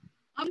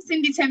I'm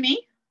Cindy Temi.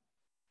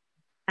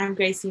 I'm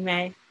Gracie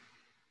May.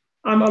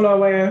 I'm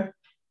Olawale.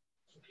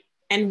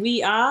 And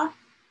we are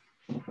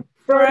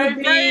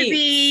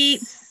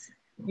Afrobeats.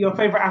 Your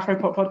favourite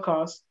Afropop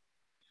podcast.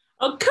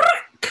 Oh,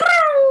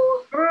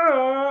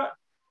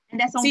 and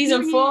that's on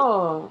Season period.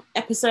 4,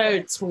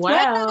 episode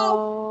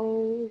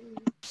 12.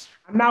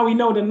 And now we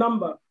know the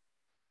number.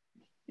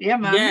 Yeah,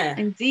 man. Yeah.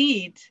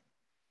 Indeed.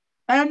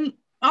 I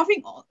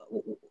think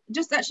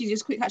just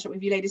quick catch up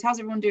with you ladies. How's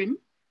everyone doing?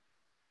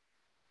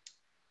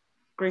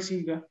 Gracie,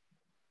 you go.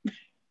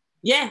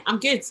 Yeah, I'm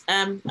good.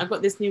 I've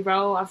got this new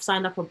role. I've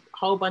signed up a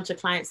whole bunch of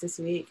clients this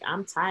week.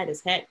 I'm tired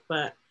as heck,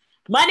 but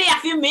money I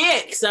can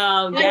make.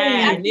 So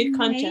yeah, new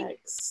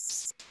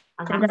contracts.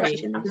 I'm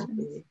happy. And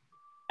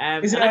I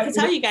can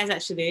tell you guys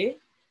actually.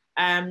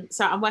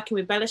 So I'm working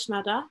with Bella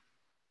Shmurda,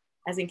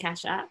 as in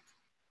Cash App.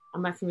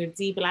 I'm working with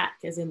D Black,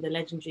 as in the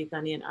legendary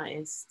Ghanaian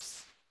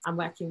artist. I'm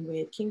working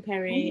with King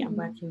Perry. I'm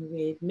working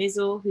with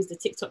Mizzle, who's the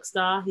TikTok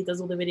star. He does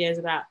all the videos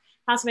about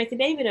how to make a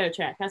Davido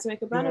track, how to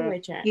make a Burna Boy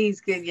track. He's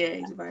good, yeah,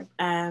 he's a vibe.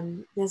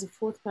 There's a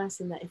fifth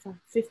person, that if I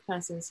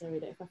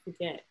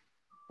forget,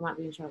 I might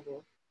be in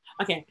trouble.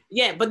 Okay,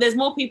 yeah, but there's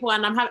more people,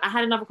 and I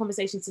had another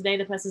conversation today.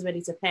 The person's ready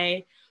to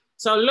pay.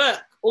 So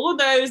look, all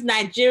those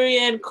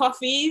Nigerian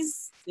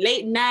coffees,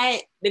 late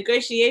night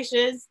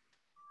negotiations,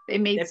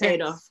 they're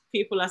paid off.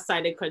 People are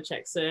signing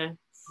contracts, so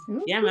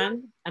yeah,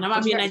 man. And I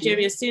might be in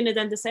Nigeria sooner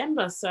than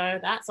December, so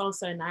that's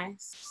also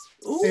nice.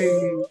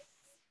 Ooh.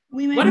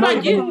 What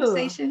about you?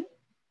 Conversation.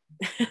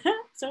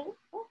 So,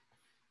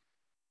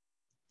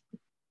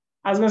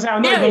 I was gonna say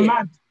I'm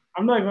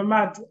not even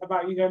mad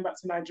about you going back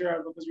to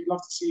Nigeria because we'd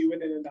love to see you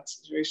winning in that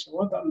situation.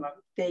 Well done, man.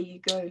 There you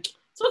go.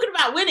 Talking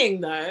about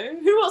winning though,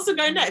 who wants to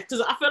go next?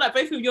 Because I feel like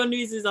both of your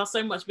newses are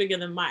so much bigger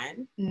than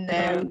mine.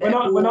 No,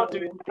 we're not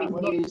doing big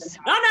news.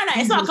 No,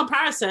 it's not a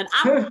comparison.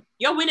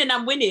 You're winning,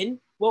 I'm winning.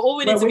 We're all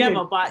winning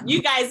together. But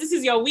you guys, this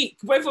is your week,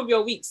 both of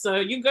your weeks. So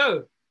you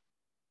go.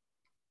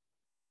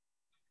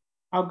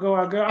 I'll go.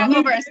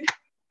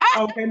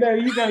 Okay, no,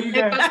 you go. You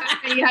had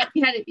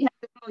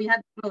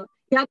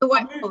the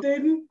white.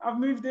 I've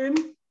moved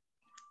in.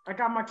 I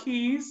got my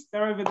keys.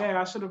 They're over there.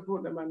 I should have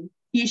brought them, man.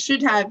 You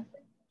should have.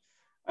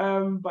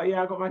 But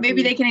yeah, I got my keys.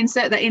 Maybe they can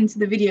insert that into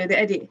the video, the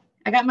edit.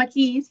 I got my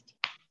keys.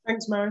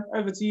 Thanks, Mo.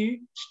 Over to you.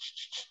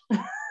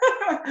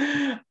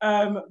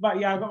 But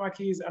yeah, I got my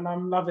keys and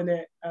I'm loving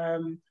it.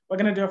 We're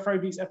gonna do a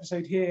Afrobeats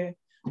episode here,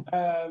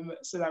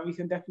 so that we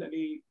can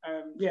definitely,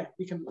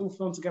 we can all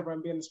film together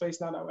and be in the space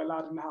now that we're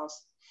allowed in the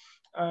house,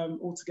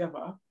 all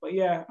together. But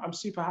yeah, I'm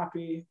super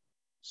happy,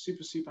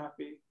 super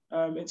happy.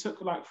 It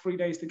took like 3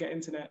 days to get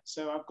internet,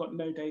 so I've got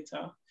no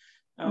data.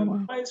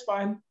 But it's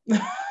fine.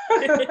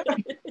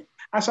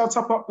 I shall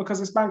top up because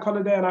it's bank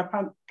holiday and I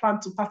plan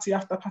to party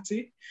after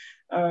party.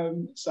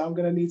 So I'm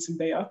gonna need some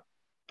data.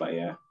 But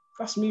yeah,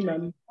 that's me,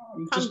 man.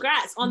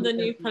 Congrats on the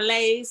new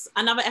place.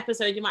 Another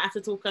episode, you might have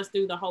to talk us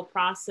through the whole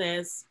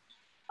process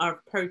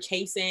of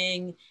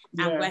purchasing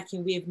and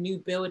working with new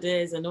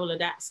builders and all of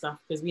that stuff,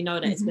 because we know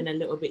that it's been a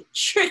little bit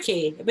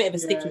tricky, a bit of a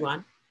sticky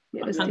one.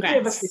 Congrats. A bit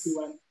of a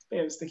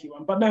sticky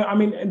one. But no, I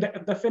mean,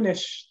 the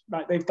finish,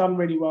 like they've done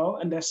really well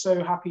and they're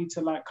so happy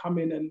to like come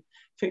in and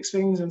fix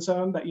things and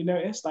so on that you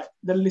notice, like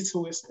the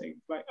littlest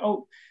thing, like,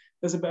 oh,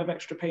 there's a bit of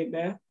extra paint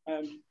there.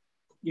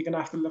 You're gonna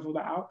have to level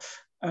that out.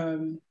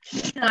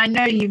 I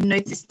know you've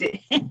noticed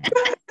it.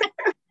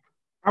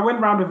 I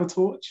went round with a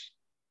torch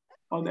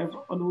on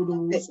all the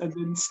walls and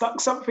then stuck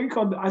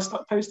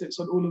Post-its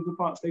on all of the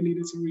parts they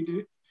needed to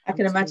redo. I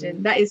can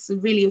imagine. That is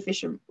really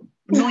efficient.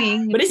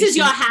 Annoying. But this is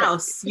your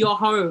house, your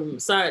home.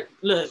 So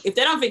look, if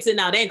they don't fix it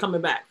now, they ain't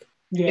coming back.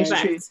 Yeah, in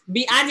fact,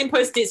 be adding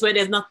Post-its where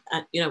there's not,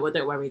 you know what,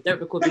 don't worry. Don't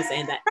record me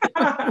saying that.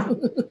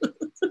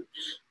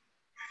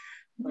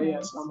 But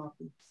yes, I'm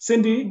happy.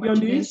 Cindy, your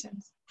news?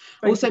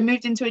 Also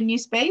moved into a new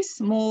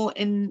space, more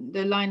in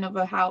the line of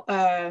a hub,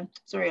 a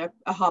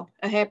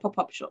hair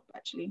pop-up shop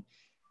actually.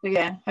 So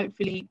yeah,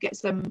 hopefully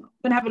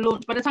gonna have a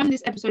launch. By the time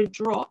this episode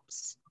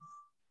drops,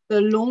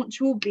 the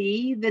launch will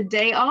be the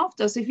day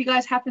after. So if you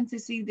guys happen to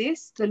see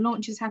this, the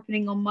launch is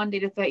happening on Monday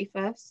the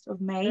 31st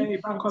of May. Hey,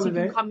 bank holiday. So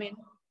you can come in.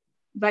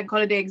 Bank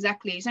holiday,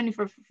 exactly. It's only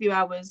for a few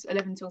hours,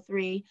 11 till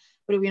 3,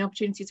 but it'll be an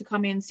opportunity to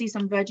come in, see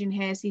some virgin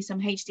hair, see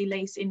some HD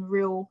lace in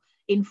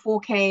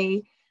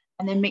 4K,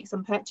 and then make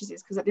some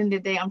purchases, because at the end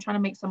of the day, I'm trying to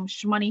make some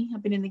money.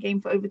 I've been in the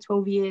game for over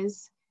 12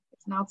 years.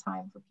 It's now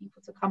time for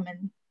people to come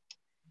and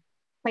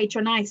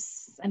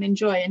patronize and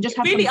enjoy and just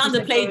have really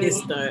underplay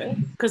this though,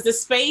 because the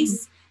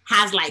space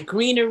has like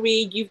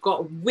greenery, you've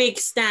got wig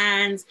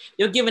stands,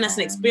 you're giving us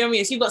an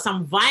experience, you've got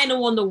some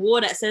vinyl on the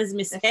wall that says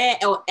Miss Hair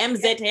or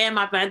MZ Hair,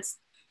 my bad.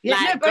 Yeah,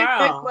 like,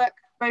 both work,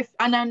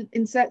 and then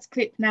insert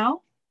clip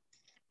now.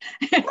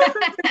 So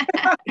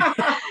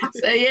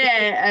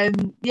yeah,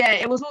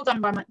 it was all done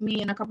by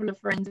me and a couple of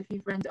friends, a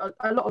few friends.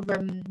 A lot of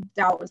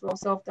doubt as well,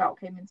 self-doubt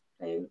came into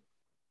play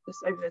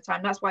just over the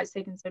time. That's why it's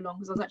taken so long,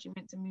 because I was actually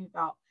meant to move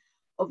out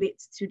of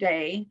it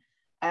today,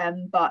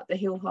 but the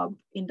Hill Hub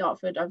in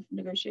Dartford, I've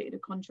negotiated a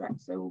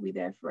contract, so we'll be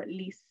there for at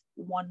least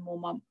 1 more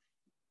month.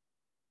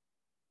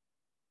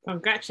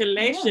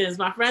 Congratulations.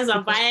 My friends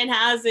are buying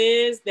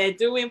houses. They're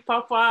doing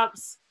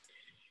pop-ups.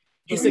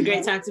 It's a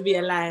great time to be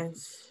alive.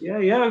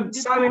 Yeah.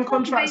 Signing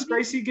contracts,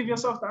 Gracie, give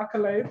yourself the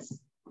accolades.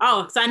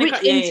 Oh, signing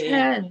contracts.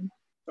 Yeah.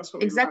 That's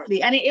what exactly.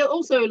 Like. And it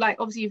also, like,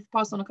 obviously you've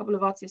passed on a couple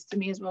of artists to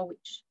me as well,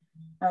 which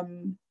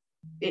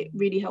it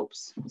really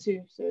helps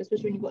too. So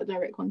especially when you've got a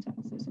direct contact,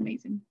 so it's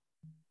amazing.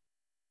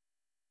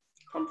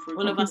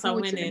 All of us are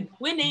winning.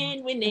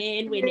 Winning.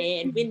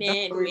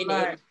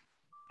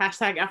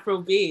 Hashtag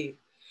Afrobeat.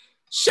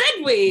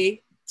 Should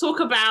we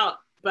talk about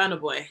Burna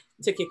Boy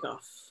to kick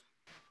off?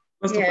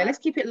 Let's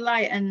keep it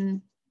light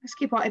and let's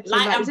keep our episode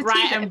light and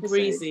bright and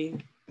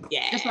breezy.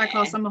 Yeah. Just like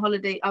our summer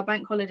holiday, our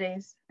bank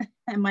holidays,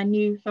 and my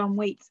new found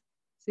weight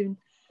soon.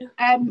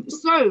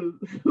 So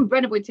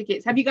Burna Boy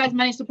tickets. Have you guys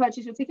managed to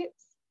purchase your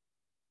tickets?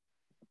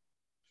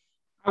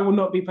 I will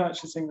not be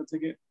purchasing a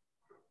ticket.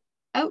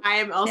 Oh, I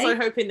am also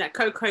hoping that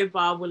Cocoa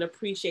Bar will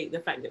appreciate the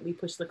fact that we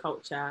push the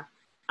culture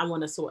and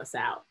want to sort us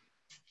out.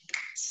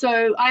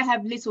 So I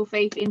have little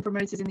faith in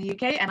promoters in the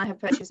UK, and I have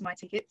purchased my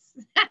tickets.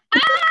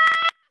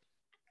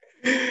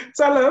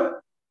 Tell them.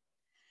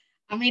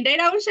 I mean, they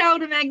don't show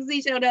the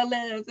magazine, show their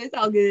love, so it's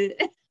all good.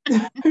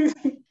 And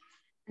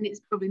it's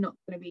probably not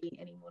going to be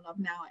any more love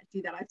now. I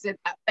see that I've said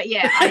that, but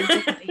yeah, I'm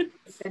definitely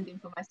defending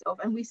for myself.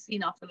 And we've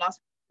seen after last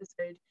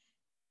episode,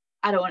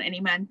 I don't want any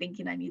man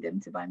thinking I need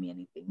them to buy me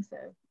anything, so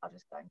I'll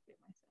just go and do it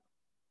myself.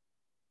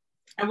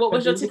 And what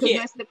was your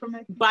ticket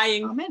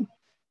buying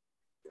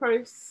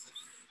process?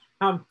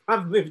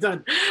 I've moved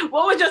on.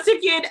 What was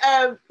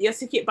your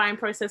ticket buying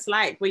process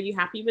like? Were you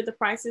happy with the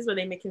prices? Were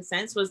they making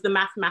sense? Was the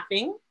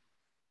mathing?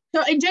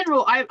 So in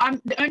general, I'm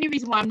the only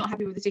reason why I'm not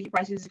happy with the ticket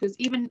prices is because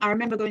even I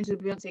remember going to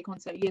the Beyonce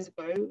concert years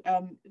ago,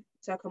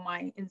 circa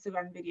my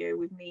Instagram video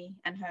with me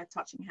and her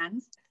touching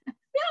hands.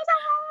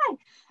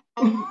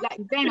 Like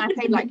then I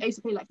used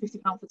to pay like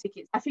 £50 for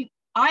tickets.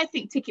 I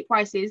think ticket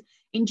prices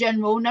in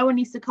general, no one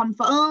needs to come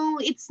for,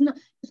 it's not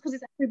just because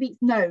it's Afrobeats.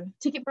 No,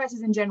 ticket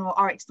prices in general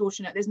are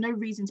extortionate. There's no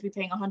reason to be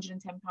paying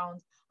 £110,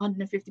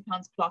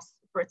 £150 plus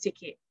for a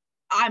ticket.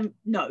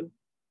 No,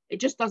 it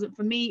just doesn't,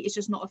 for me, it's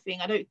just not a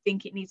thing. I don't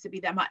think it needs to be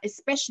that much,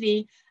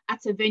 especially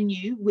at a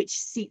venue which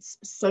seats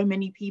so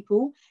many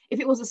people.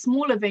 If it was a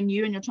smaller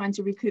venue and you're trying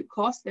to recoup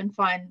costs, then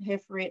fine, here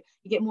for it.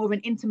 You get more of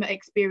an intimate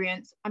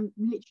experience. I'm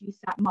literally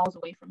sat miles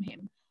away from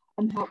him.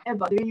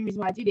 However, the only reason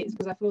why I did it is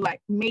because I feel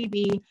like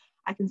maybe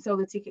I can sell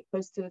the ticket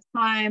close to the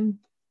time.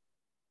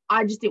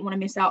 I just didn't want to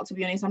miss out, to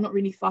be honest. I'm not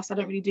really fussed. I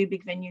don't really do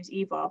big venues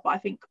either, but I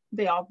think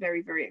they are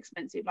very, very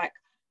expensive. Like,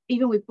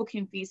 even with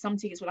booking fees, some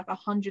tickets were like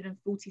 £147.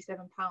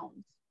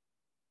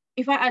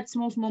 If I add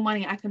small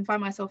money, I can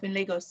find myself in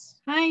Lagos.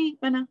 Hi,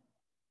 Burna.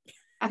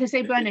 I can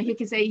say Burna, he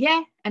can say,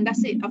 yeah, and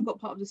that's it. I've got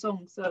part of the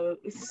song, so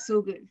it's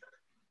so good.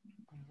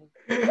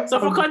 So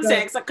for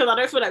context, because I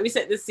don't feel like we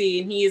set the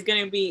scene, he is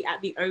going to be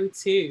at the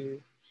O2,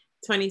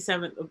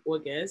 27th of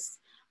August.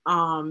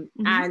 And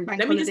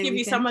let me just give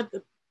you some of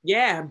the,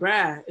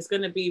 it's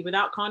going to be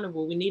without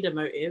Carnival. We need a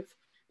motive.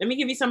 Let me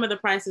give you some of the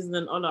prices, and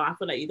then Ola, I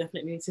feel like you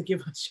definitely need to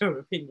give us your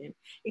opinion,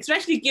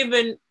 especially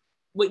given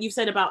what you've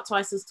said about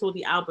Twice's Tour,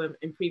 the album,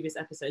 in previous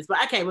episodes.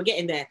 But okay, we're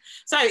getting there.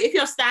 So if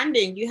you're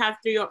standing, you have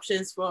three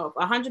options for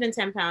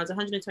 £110,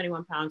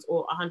 £121,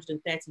 or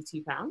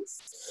 £132.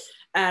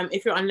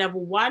 If you're on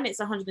level 1,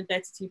 it's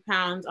 £132,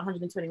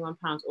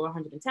 £121, or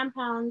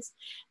 £110.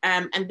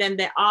 And then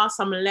there are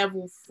some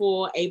level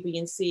 4 A, B,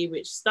 and C,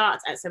 which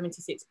starts at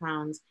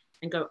 £76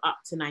 and go up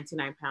to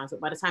 £99. But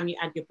by the time you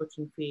add your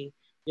booking fee,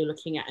 you're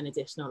looking at an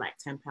additional like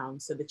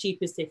 £10. So the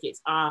cheapest tickets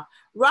are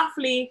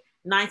roughly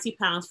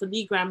 £90 for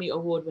the Grammy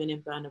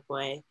Award-winning Burna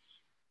Boy.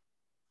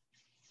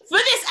 For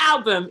this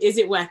album, is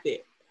it worth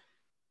it?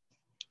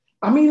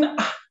 I mean,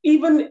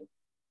 even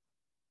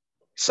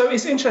so,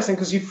 it's interesting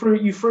because you threw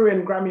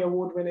in Grammy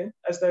Award-winning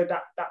as though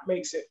that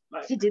makes it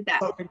like she did that.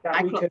 Something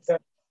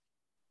that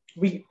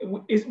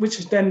which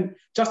is then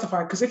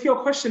justified. Because if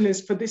your question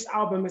is for this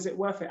album, is it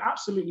worth it?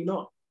 Absolutely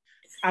not.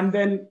 And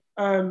then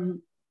there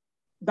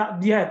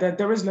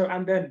is no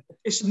and then.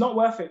 It's not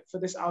worth it for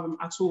this album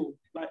at all.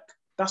 Like,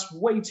 that's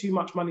way too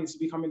much money to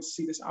be coming to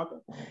see this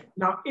album.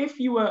 Now, if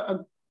you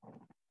were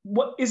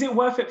what is it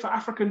worth it for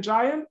African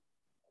Giant?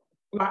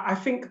 Like, I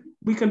think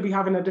we can be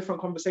having a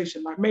different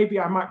conversation. Like, maybe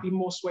I might be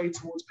more swayed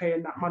towards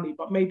paying that money,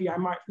 but maybe I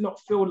might not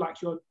feel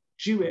like you're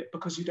due it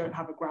because you don't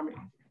have a Grammy.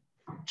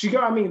 Do you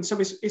get what I mean? So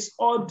it's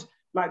odd.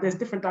 Like, there's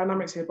different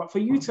dynamics here, but for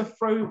you to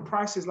throw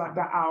prices like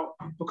that out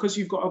because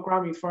you've got a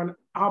Grammy for an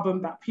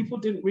album that people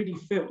didn't really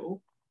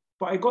feel,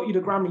 but it got you the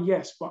Grammy,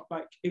 yes, but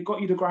like it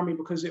got you the Grammy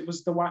because it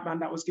was the white man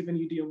that was giving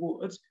you the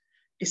award.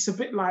 It's a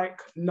bit like,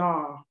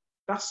 nah,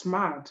 that's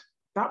mad.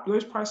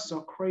 Those prices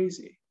are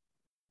crazy.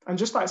 And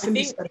just like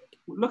Cindy said,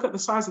 look at the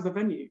size of the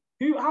venue.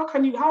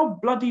 How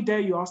bloody dare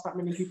you ask that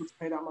many people to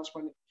pay that much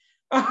money?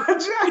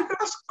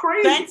 That's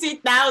crazy.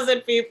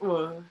 20,000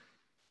 people.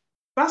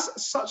 That's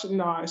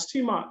it's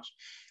too much.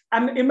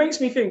 And it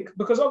makes me think,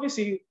 because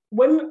obviously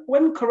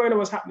when Corona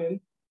was happening,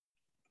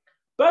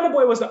 Burna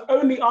Boy was the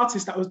only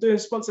artist that was doing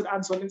sponsored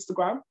ads on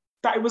Instagram.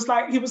 that it was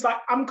like, he was like,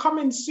 I'm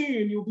coming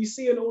soon. You'll be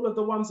seeing all of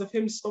the ones of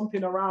him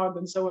stomping around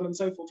and so on and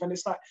so forth. And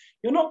it's like,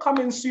 you're not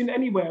coming soon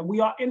anywhere.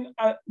 We're in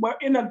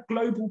a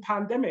global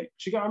pandemic.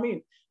 Do you get what I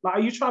mean? Like, are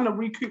you trying to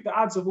recoup the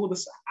ads of all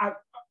the,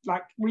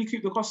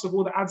 recoup the cost of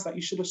all the ads that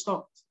you should have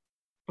stopped?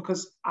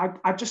 Because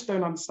I just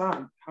don't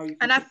understand how you.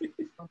 And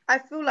I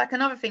feel like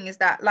another thing is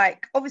that,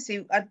 like,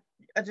 obviously, I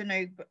don't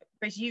know, but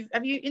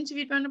have you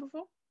interviewed Burna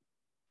before?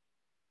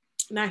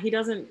 No, he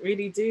doesn't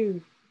really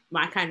do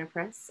my kind of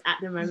press at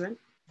the moment.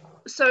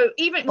 So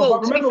even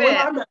but remember when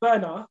I met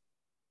Burna?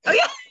 Oh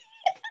yeah.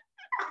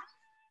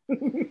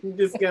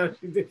 This girl,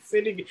 she's a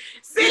silly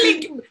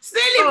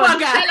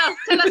bugger.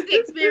 Tell us the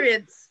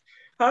experience.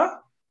 Huh?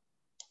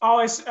 Oh,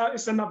 it's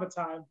another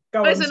time.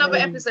 It's another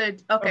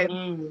episode. Okay.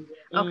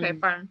 Okay,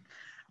 fine.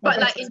 But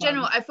like in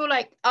general, I feel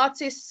like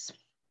artists,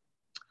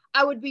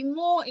 I would be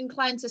more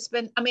inclined to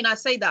spend. I mean, I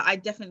say that I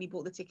definitely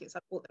bought the tickets. I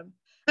bought them,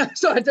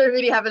 so I don't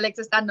really have a leg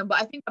to stand on.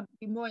 But I think I'd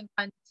be more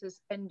inclined to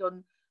spend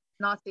on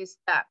an artist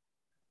that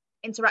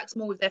interacts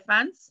more with their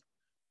fans,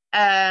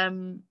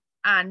 and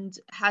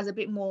has a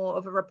bit more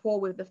of a rapport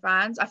with the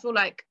fans. I feel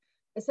like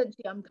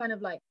essentially I'm kind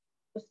of like,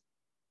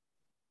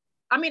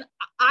 I mean,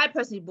 I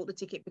personally bought the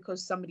ticket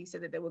because somebody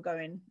said that they were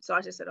going, so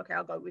I just said, okay,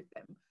 I'll go with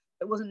them.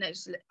 It wasn't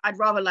necessarily, I'd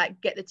rather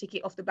like get the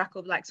ticket off the back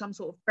of like some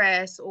sort of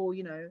press or,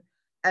 you know,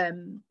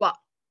 but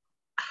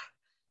I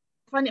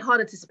find it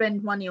harder to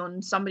spend money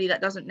on somebody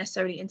that doesn't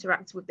necessarily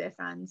interact with their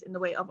fans in the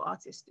way other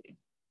artists do.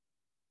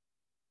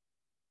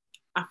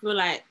 I feel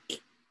like,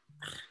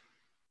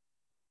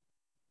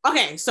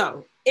 okay,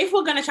 so if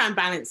we're gonna try and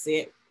balance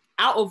it,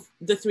 out of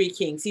the three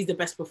kings, he's the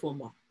best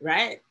performer,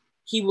 right?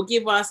 He will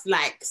give us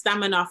like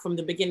stamina from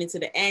the beginning to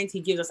the end. He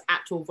gives us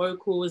actual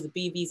vocals. The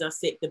BVs are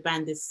sick. The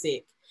band is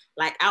sick.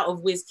 Like out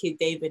of Wizkid,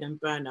 David, and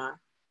Burna,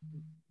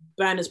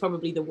 Burna's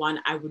probably the one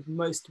I would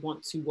most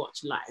want to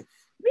watch live.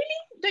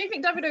 Really? Don't you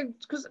think Davido?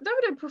 Because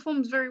Davido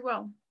performs very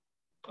well.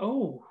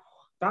 Oh,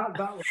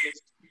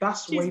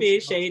 that's She's way being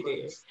too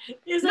shady.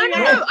 No.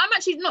 I'm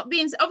actually not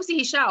being. Obviously,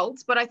 he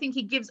shouts, but I think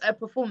he gives a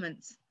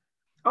performance.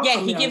 Oh, yeah,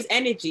 he gives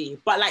energy,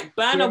 but like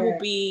Burna will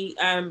be,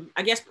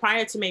 I guess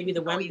prior to maybe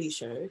the Wembley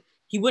show,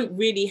 he wouldn't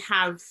really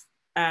have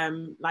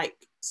like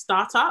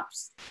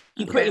startups.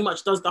 He pretty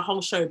much does the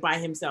whole show by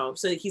himself.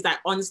 So he's like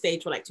on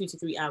stage for like 2 to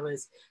 3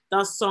 hours,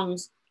 does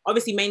songs,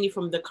 obviously mainly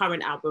from the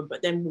current album,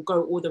 but then we'll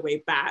go all the way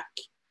back.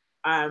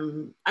 I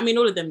mean,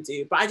 all of them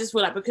do, but I just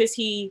feel like because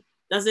he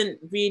doesn't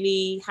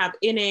really have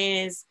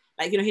in-ears,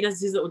 like, you know, he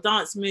does his little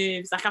dance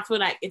moves. Like I feel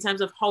like in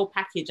terms of whole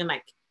package and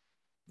like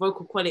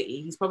vocal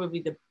quality, he's probably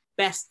the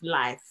best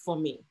live for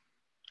me.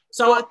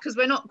 So because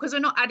we're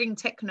not adding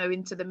techno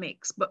into the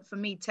mix, but for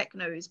me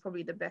techno is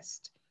probably the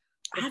best.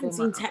 I haven't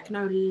seen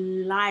techno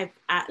live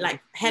at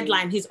like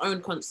headline his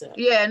own concert.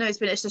 Yeah, no,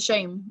 it's a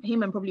shame.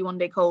 Him and probably One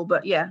Day Cole,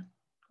 but yeah.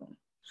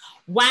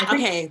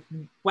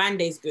 One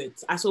Day's good.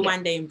 I saw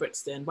One Day in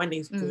Brixton. One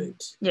Day's good.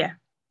 Yeah.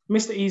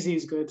 Mr. Easy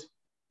is good.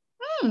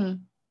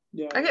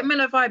 Yeah. I get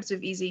mellow vibes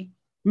with Easy.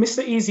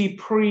 Mr. Easy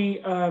pre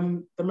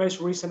the most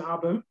recent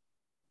album.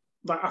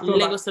 Like I feel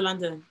Lagos to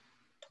London.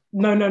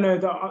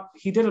 No.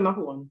 He did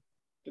another one,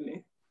 didn't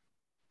he?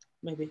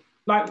 Maybe.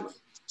 Like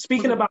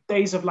speaking about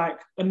days of like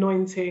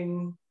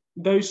Anointing,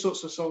 those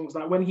sorts of songs,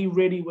 like when he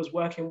really was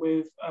working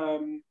with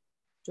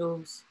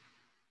Jules.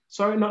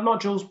 Sorry,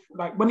 not Jules.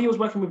 Like when he was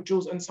working with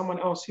Jules and someone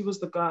else, he was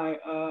the guy.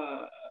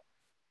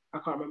 I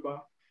can't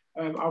remember.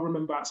 I'll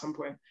remember at some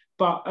point.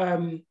 But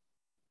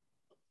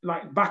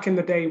like back in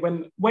the day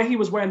when he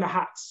was wearing the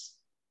hats,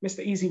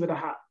 Mr. Easy with a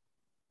hat.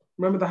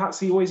 Remember the hats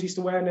he always used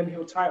to wear, and then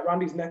he'll tie it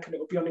around his neck and it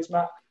would be on his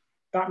back.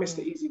 That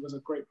Mr. Easy was a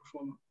great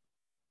performer.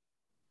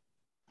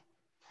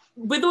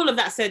 With all of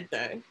that said,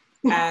 though,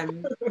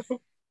 and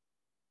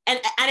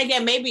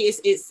again, maybe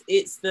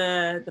it's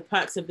the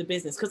perks of the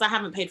business, because I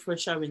haven't paid for a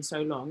show in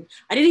so long.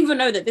 I didn't even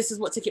know that this is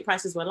what ticket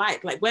prices were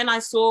like. Like when I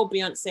saw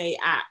Beyonce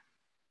at,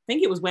 I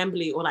think it was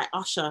Wembley or like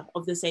Usher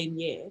of the same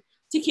year,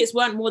 tickets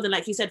weren't more than,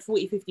 like you said,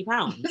 40, 50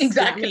 pounds.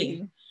 Exactly. You know what I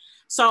mean?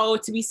 So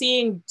to be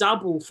seeing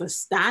double for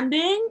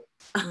standing,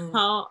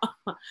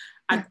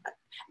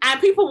 and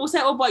people will say,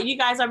 oh, but you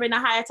guys are in a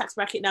higher tax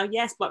bracket now.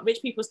 Yes, but rich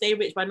people stay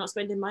rich by not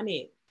spending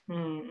money.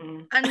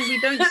 And we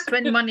don't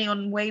spend money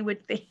on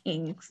wayward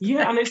things.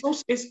 Yeah, and it's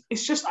also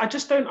it's just, I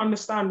just don't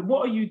understand,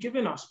 what are you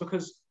giving us?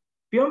 Because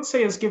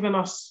Beyonce has given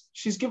us,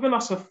 she's given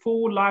us a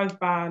full live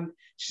band,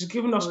 she's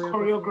given us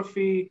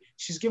choreography,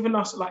 she's given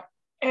us like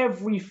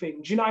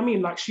everything. Do you know what I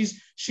mean? Like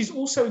she's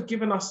also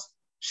given us,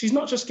 she's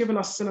not just given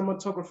us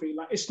cinematography,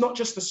 like it's not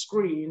just a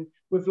screen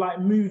with like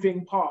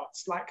moving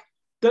parts, like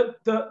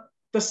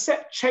the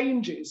set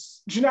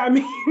changes. Do you know what I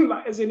mean?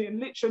 Like as in it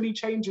literally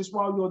changes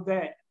while you're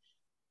there.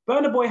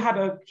 Burna Boy had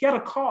a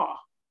car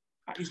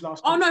at his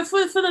last one. Oh no,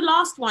 for the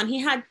last one, he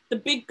had the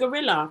big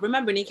gorilla.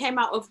 Remember, and he came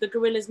out of the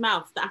gorilla's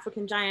mouth, the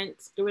African giant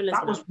gorilla's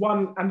mouth. That was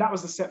one, and that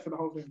was the set for the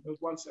whole thing. There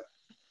was one set.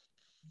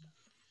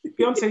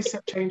 Beyonce's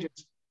set changes.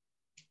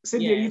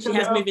 Cynthia, she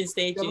has moving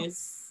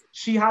stages.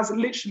 She has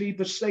literally,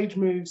 the stage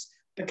moves,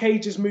 the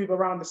cages move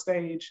around the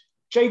stage.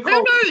 J. Cole,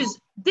 who knows?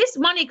 This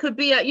money could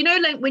be you know,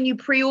 like when you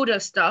pre-order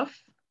stuff,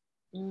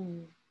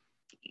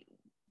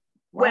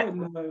 Why?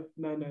 No.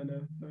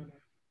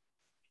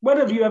 When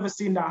have you ever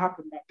seen that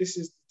happen? Like, this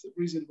is the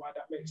reason why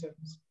that makes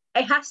sense.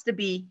 It has to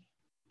be.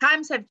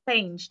 Times have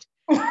changed.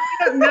 We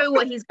don't know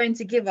what he's going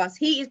to give us.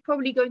 He is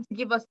probably going to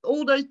give us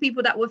all those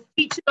people that were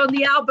featured on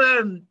the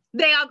album.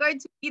 They are going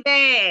to be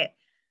there.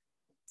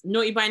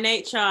 Naughty by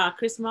Nature,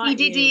 Chris Martin.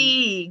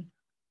 Diddy.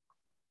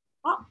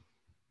 Oh.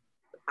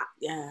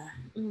 Yeah.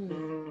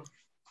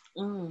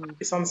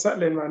 It's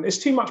unsettling, man. It's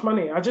too much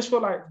money. I just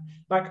feel like,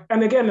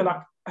 and again,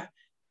 like,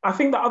 I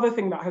think the other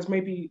thing that has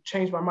maybe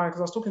changed my mind,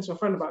 because I was talking to a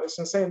friend about this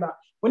and saying that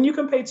when you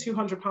can pay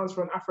 £200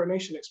 for an Afro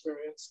Nation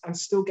experience and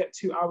still get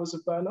 2 hours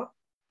of burner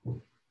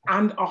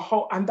and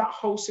that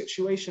whole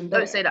situation there,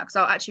 don't say that because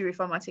I'll actually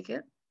refund my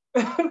ticket.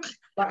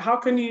 Like, how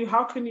can you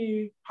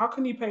pay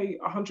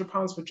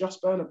 £100 for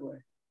just Burna Boy?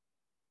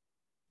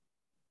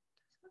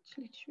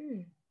 Actually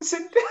true. This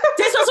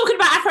was talking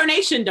about Afro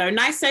Nation though.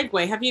 Nice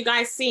segue. Have you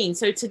guys seen?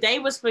 So today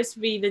was supposed to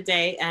be the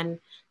day, and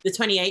the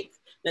 28th,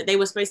 that they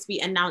were supposed to be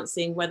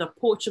announcing whether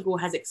Portugal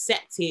has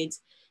accepted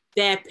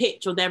their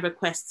pitch or their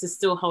request to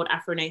still hold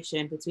Afro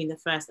Nation between the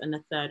 1st and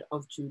the 3rd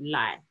of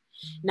July.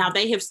 Now,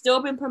 they have still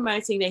been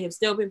promoting, they have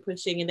still been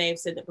pushing, and they have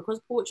said that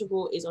because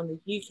Portugal is on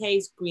the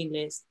UK's green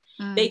list,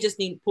 they just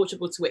need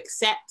Portugal to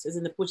accept, as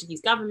in the Portuguese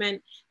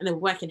government, and they're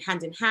working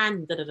hand in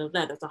hand.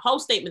 That's a whole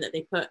statement that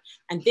they put.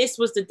 And this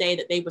was the day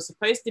that they were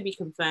supposed to be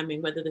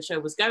confirming whether the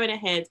show was going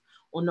ahead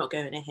or not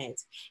going ahead.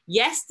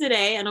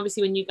 Yesterday, and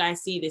obviously when you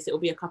guys see this, it will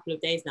be a couple of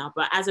days now,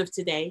 but as of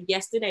today,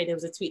 yesterday, there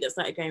was a tweet that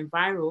started going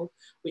viral,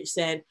 which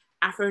said,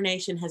 Afro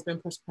Nation has been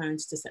postponed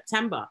to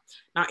September.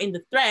 Now, in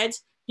the thread,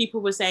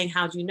 people were saying,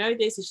 how do you know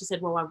this? And she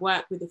said, well, I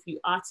work with a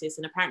few artists,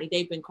 and apparently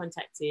they've been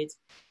contacted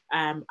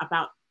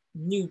about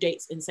new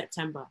dates in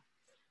September,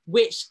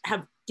 which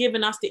have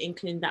given us the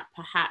inkling that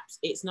perhaps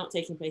it's not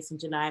taking place in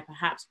July,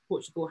 perhaps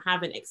Portugal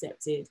haven't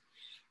accepted.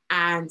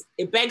 And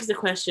it begs the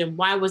question,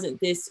 why wasn't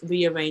this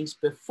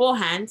rearranged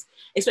beforehand?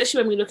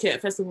 Especially when we look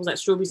at festivals like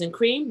Strawberries and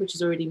Cream, which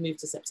has already moved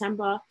to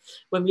September.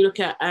 When we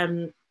look at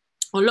a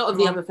lot of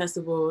the other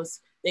festivals,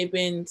 they've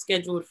been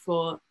scheduled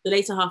for the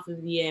later half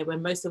of the year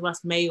when most of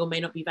us may or may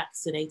not be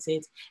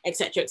vaccinated,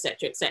 etc.,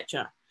 etc.,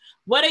 etc.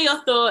 What are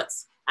your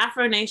thoughts,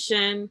 Afro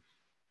Nation?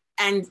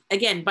 And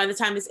again, by the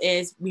time this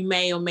airs, we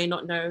may or may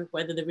not know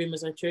whether the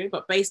rumors are true,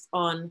 but based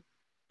on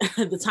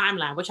the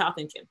timeline, what y'all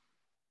thinking?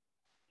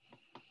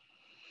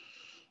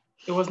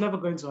 It was never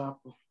going to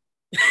happen.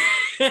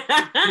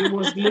 It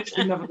was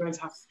literally never going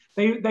to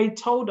happen. They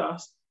told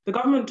us, the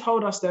government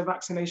told us their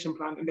vaccination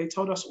plan, and they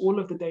told us all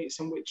of the dates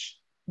in which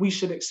we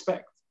should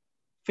expect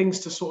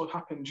things to sort of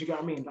happen. Do you get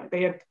what I mean? Like,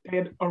 they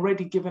had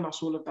already given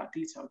us all of that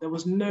detail. There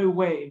was no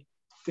way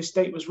this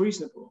date was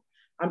reasonable.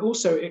 And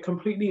also, it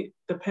completely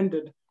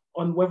depended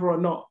on whether or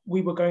not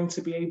we were going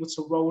to be able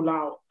to roll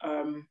out.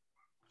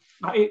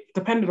 It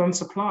depended on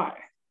supply.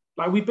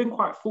 Like, we've been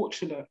quite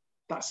fortunate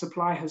that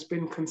supply has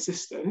been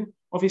consistent.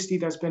 Obviously,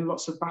 there's been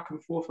lots of back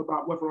and forth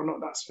about whether or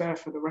not that's fair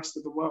for the rest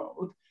of the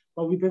world,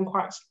 but we've been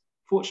quite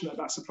fortunate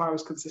that supply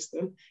was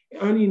consistent. It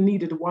only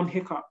needed one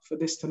hiccup for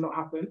this to not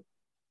happen.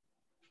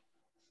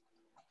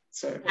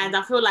 So, and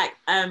I feel like,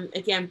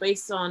 again,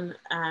 based on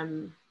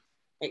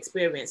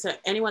experience, so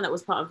anyone that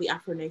was part of the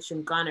Afro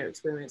Nation Ghana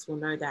experience will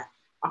know that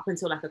up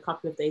until like a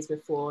couple of days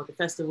before, the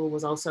festival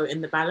was also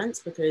in the balance,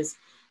 because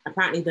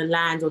apparently the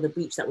land or the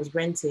beach that was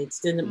rented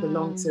didn't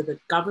belong to the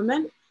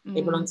government.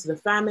 It belonged to the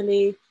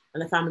family,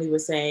 and the family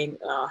was saying,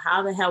 oh,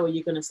 how the hell are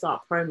you going to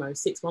start promo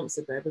 6 months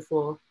ago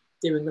before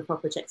doing the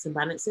proper checks and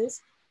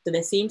balances? So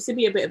there seems to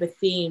be a bit of a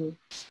theme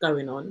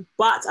going on.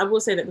 But I will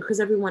say that because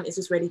everyone is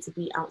just ready to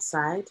be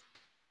outside,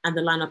 and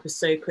the lineup is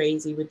so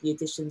crazy with the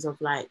additions of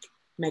like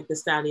Meg Thee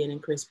Stallion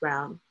and Chris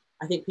Brown,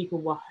 I think people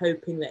were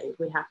hoping that it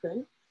would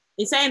happen.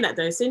 In saying that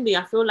though, Cindy,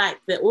 I feel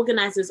like the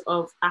organizers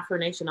of Afro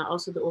Nation are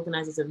also the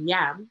organizers of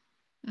YAM.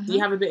 Do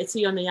you have a bit of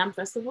tea on the YAM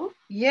Festival?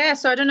 Yeah,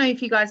 so I don't know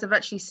if you guys have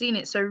actually seen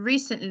it. So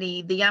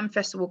recently, the YAM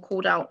Festival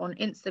called out on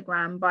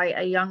Instagram by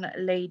a young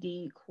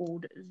lady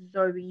called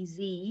Zoe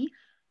Z.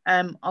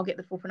 I'll get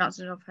the full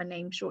pronunciation of her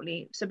name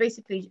shortly. So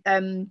basically,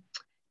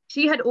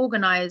 she had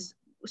organized,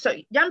 so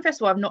YAM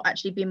Festival, I've not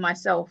actually been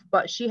myself,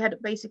 but she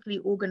had basically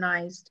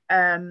organized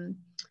a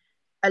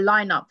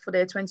lineup for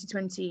their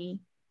 2020,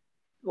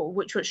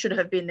 which should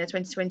have been their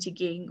 2020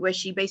 gig, where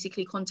she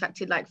basically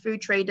contacted like food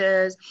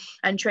traders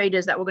and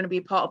traders that were going to be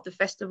part of the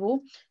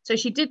festival. So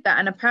she did that,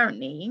 and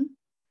apparently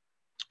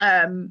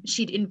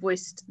she'd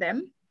invoiced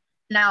them.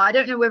 Now, I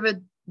don't know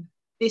whether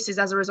this is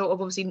as a result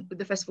of obviously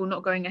the festival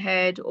not going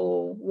ahead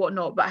or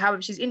whatnot, but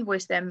however, she's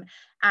invoiced them,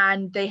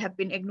 and they have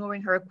been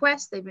ignoring her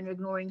requests. They've been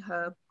ignoring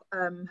her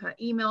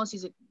emails.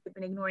 They've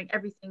been ignoring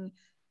everything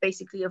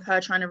basically of her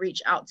trying to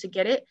reach out to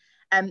get it.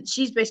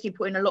 She's basically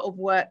put in a lot of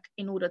work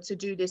in order to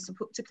do this,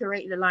 to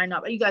curate the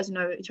lineup. You guys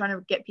know, trying to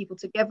get people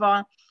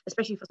together,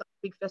 especially for such a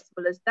big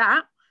festival as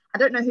that. I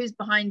don't know who's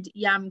behind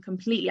YAM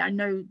completely. I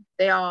know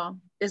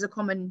there's a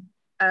common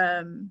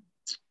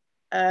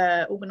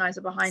organizer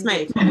behind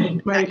it.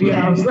 Maybe,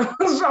 yeah. I was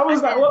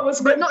like, what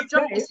was but not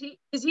John. He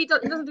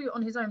doesn't do it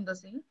on his own,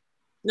 does he?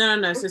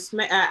 No. So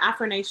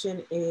Afro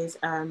Nation is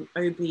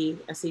Obi,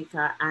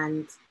 Asika,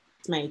 and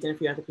Smaid and a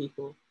few other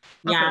people.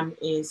 Okay. Yam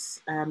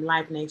is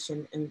Live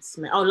Nation and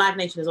Smaid. Oh, Live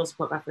Nation is also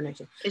part of Afro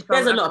Nation. It's part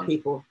There's of a lot Afro of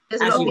people.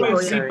 There's a as lot of you people,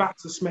 were, yeah. sorry. Back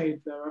to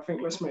Smaid though. I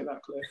think let's make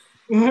that clear.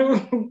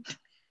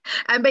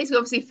 And basically,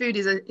 obviously, food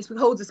it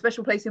holds a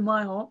special place in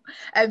my heart.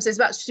 So it's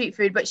about street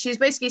food. But she's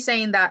basically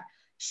saying that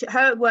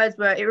her words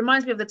were, it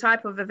reminds me of the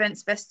type of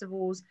events,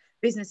 festivals,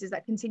 businesses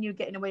that continue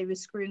getting away with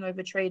screwing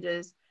over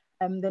traders.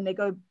 Then they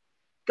go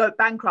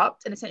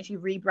bankrupt and essentially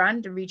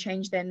rebrand and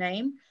rechange their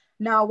name.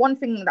 Now, one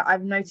thing that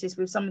I've noticed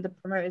with some of the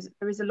promoters,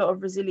 there is a lot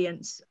of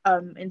resilience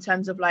in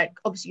terms of, like,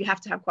 obviously you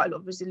have to have quite a lot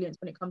of resilience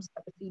when it comes to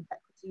the feedback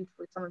received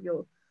for some of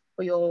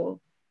your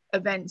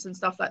events and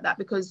stuff like that,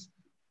 because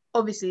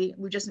obviously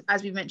we just,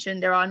 as we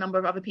mentioned, there are a number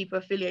of other people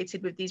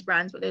affiliated with these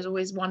brands, but there's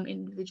always one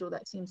individual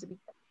that seems to be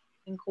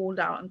being called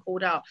out.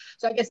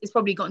 So I guess it's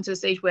probably gotten to the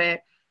stage where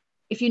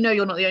if you know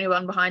you're not the only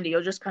one behind it,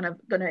 you're just kind of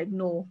going to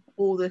ignore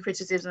all the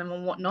criticism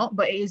and whatnot.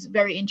 But it is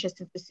very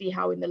interesting to see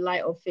how, in the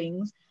light of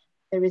things,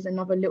 there is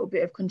another little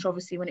bit of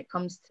controversy when it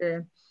comes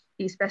to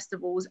these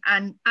festivals.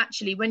 And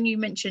actually, when you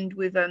mentioned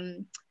with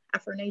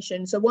Afro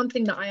Nation, so one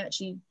thing that I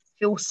actually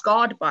feel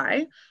scarred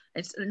by,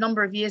 it's a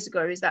number of years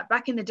ago, is that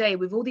back in the day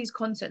with all these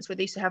concerts where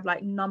they used to have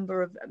like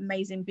number of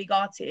amazing big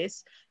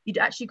artists, you'd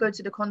actually go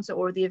to the concert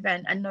or the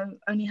event and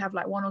only have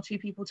like 1 or 2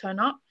 people turn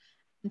up.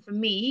 And for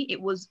me,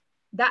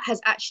 that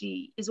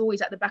is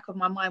always at the back of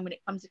my mind when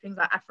it comes to things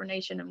like Afro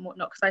Nation and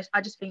whatnot, because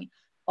I just think,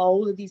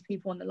 all of these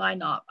people on the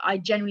lineup, I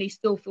generally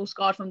still feel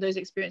scarred from those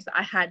experiences that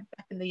I had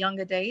back in the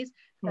younger days.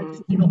 I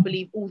just do not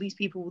believe all these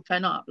people will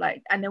turn up,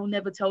 like, and they'll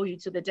never tell you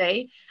to the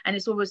day. And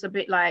it's always a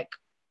bit like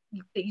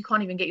you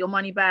can't even get your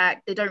money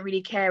back. They don't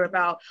really care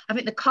about, I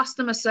think the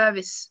customer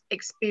service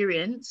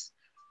experience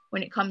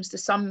when it comes to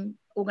some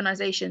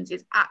organizations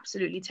is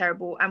absolutely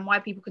terrible, and why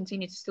people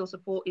continue to still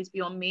support is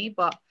beyond me.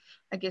 But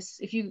I guess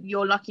if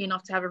you're lucky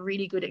enough to have a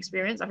really good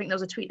experience, I think there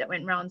was a tweet that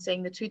went around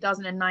saying the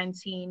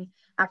 2019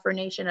 Afro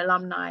Nation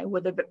alumni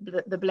were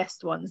the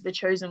blessed ones, the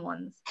chosen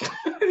ones.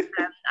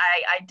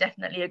 I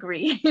definitely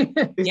agree.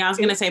 Yeah, I was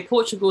gonna say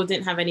Portugal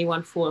didn't have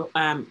anyone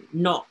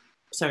Portugal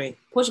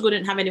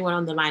didn't have anyone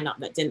on the lineup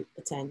that didn't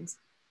attend.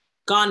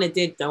 Ghana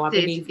did though, I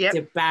believe. Yep.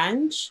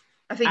 D'banj.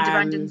 I think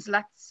D'banj and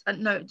Zlatan.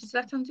 No, did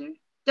Zlatan do?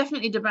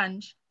 Definitely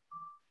D'banj.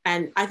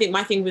 And I think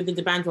my thing with the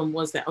D'banj one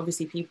was that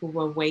obviously people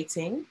were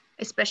waiting,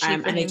 especially for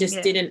and him, they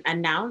just didn't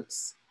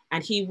announce.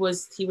 And he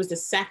was the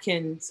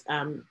second,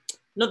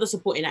 not the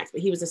supporting act,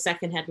 but he was the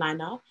second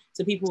headliner.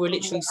 So people were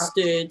literally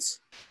stood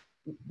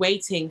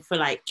waiting for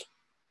like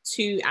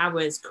 2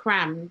 hours,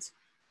 crammed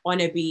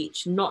on a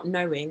beach, not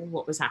knowing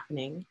what was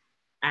happening.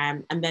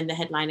 And then the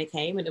headliner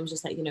came, and it was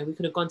just like, we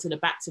could have gone to the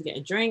back to get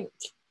a drink,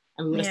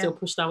 and we would have still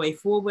pushed our way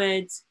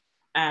forward.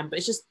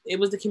 But it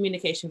was the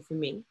communication for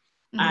me.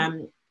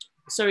 Mm-hmm.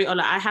 Sorry,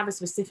 Ola, I have a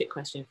specific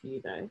question for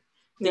you though.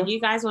 Did you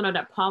guys know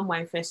that Palm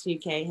Wine Fest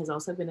UK has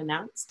also been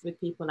announced with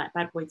people like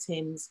Bad Boy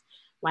Timz,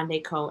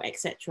 Wande Cole,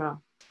 etc.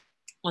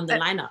 on the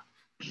lineup?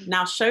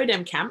 Now, Show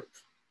Them Camp,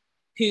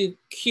 who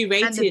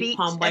curated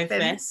Palm Wine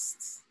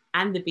Fest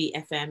and the Beat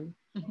FM,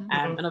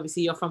 and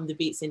obviously you're from the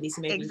Beat, Cindy,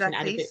 so maybe you can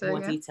add a bit more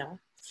detail.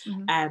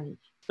 Mm-hmm.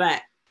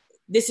 But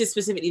this is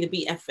specifically the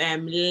Beat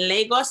FM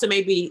Lagos, so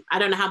maybe, I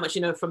don't know how much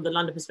you know from the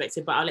London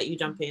perspective, but I'll let you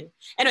jump in.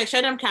 Anyway,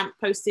 Show Them Camp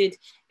posted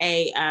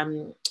a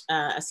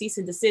cease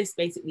and desist,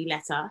 basically,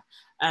 letter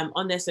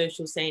on their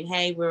socials saying,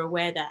 hey, we're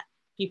aware that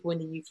people in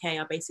the UK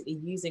are basically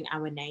using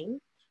our name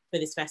for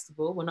this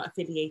festival. We're not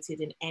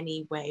affiliated in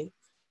any way.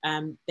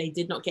 They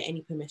did not get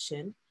any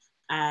permission.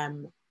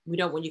 We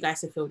don't want you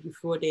guys to feel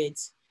defrauded.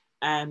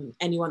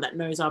 Anyone that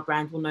knows our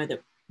brand will know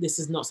that this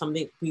is not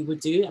something we would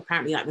do.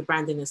 Apparently, like, the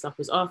branding and stuff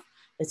was off.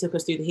 They took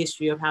us through the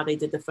history of how they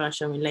did the first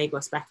show in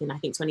Lagos back in, I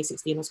think,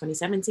 2016 or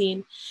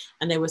 2017.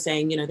 And they were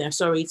saying, they're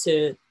sorry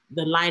to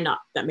the lineup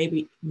that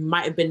maybe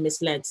might have been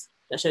misled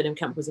that Show Them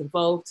Camp was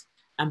involved,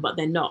 but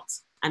they're not.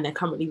 And they're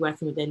currently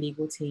working with their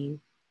legal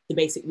team to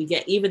basically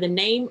get either the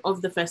name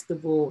of the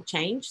festival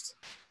changed,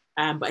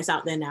 but it's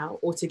out there now,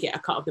 or to get a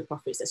cut of the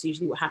profits. That's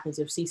usually what happens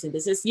with cease and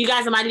desist. You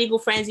guys are my legal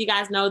friends. You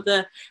guys know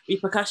the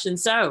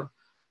repercussions. So,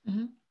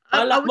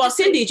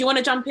 Cindy, do you want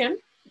to jump in?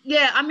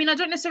 Yeah, I mean, I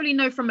don't necessarily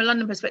know from a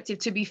London perspective,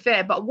 to be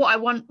fair, but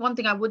one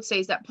thing I would say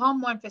is that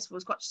Palm Wine Festival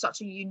has got such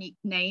a unique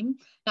name.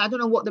 Now, I don't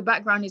know what the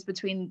background is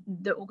between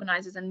the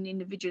organisers and the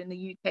individual in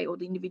the UK, or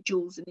the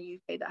individuals in the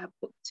UK that have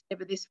put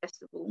together this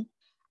festival.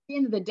 At the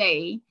end of the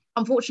day,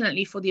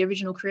 unfortunately for the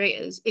original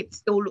creators, it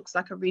still looks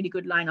like a really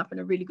good lineup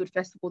and a really good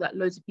festival that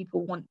loads of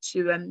people want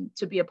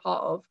to be a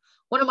part of.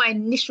 One of my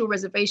initial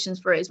reservations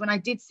for it is when I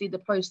did see the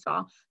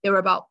poster, there were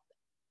about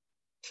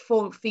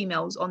 4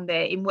 females on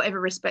there in whatever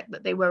respect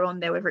that they were on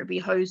there, whether it be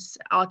hosts,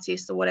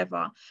 artists, or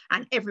whatever,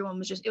 and everyone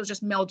was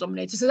just male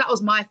dominated. So that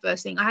was my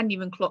first thing. I hadn't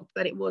even clocked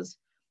that it was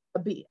a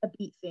beat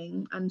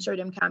thing and Show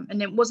Them Camp.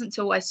 And it wasn't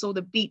until I saw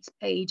the Beats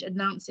page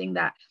announcing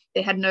that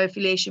they had no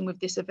affiliation with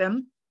this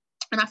event.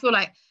 And I feel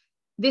like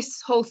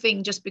this whole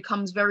thing just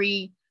becomes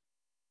very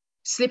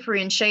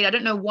slippery and shady. I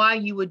don't know why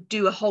you would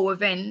do a whole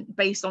event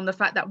based on the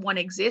fact that one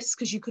exists,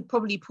 because you could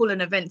probably pull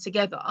an event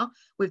together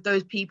with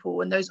those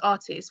people and those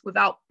artists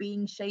without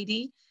being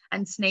shady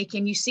and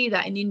snaking. You see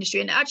that in the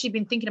industry, and I've actually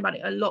been thinking about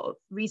it a lot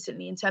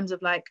recently in terms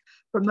of like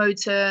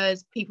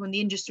promoters, people in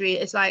the industry.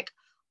 It's like,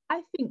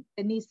 I think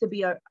there needs to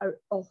be a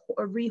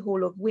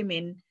rehaul of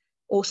women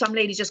or some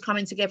ladies just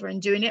coming together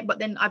and doing it. But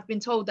then I've been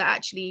told that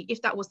actually,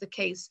 if that was the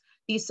case,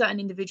 these certain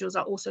individuals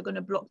are also going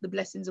to block the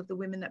blessings of the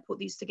women that put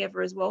these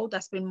together as well.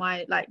 That's been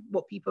my, like,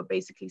 what people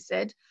basically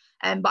said.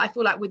 But I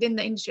feel like within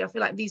the industry, I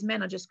feel like these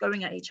men are just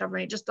going at each other,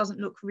 and it just doesn't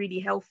look really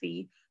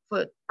healthy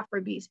for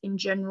Afrobeats in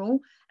general.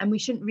 And we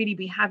shouldn't really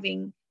be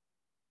having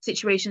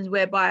situations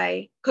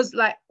whereby, because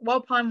like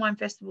while Palm Wine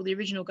Festival, the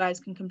original guys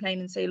can complain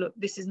and say, look,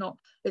 this is not,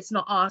 it's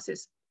not us.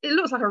 It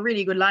looks like a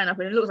really good lineup,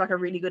 and it looks like a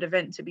really good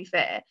event, to be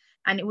fair.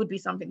 And it would be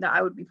something that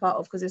I would be part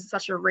of, because there's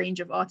such a range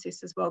of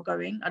artists as well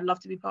going. I'd love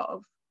to be part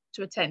of,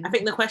 to attend. I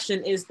think the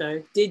question is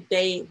though,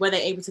 were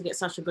they able to get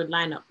such a good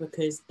lineup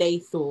because they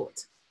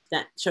thought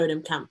that Show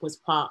Them Camp was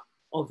part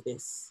of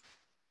this?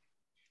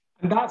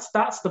 And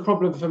that's the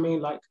problem for me.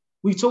 Like,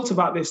 we talked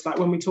about this, like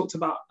when we talked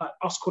about like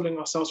us calling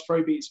ourselves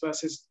Afrobeats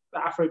versus the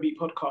Afrobeat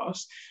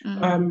podcast,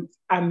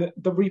 and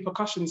the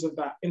repercussions of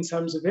that in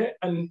terms of it.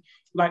 And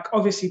like,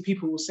 obviously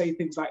people will say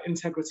things like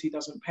integrity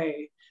doesn't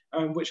pay,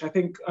 which I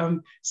think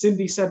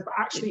Cindy said, but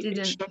actually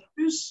it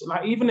shows,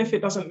 like, even if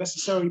it doesn't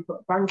necessarily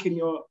put bank in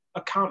your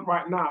account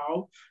right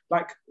now,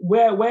 like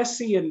we're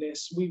seeing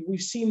this.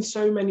 We've seen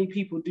so many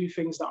people do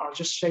things that are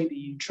just shady.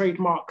 You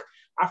trademark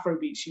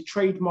Afrobeats, you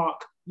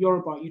trademark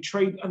Yoruba,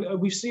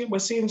 we're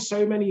seeing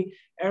so many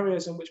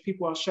areas in which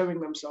people are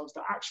showing themselves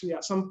that actually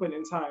at some point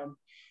in time,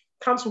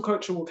 cancel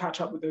culture will catch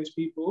up with those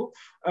people.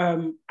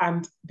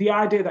 And the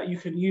idea that you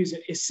can use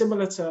it is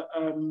similar to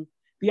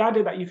the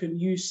idea that you can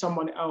use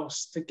someone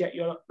else to get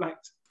your, like,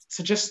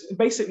 to just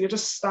basically you're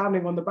just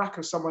standing on the back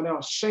of someone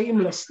else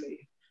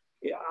shamelessly.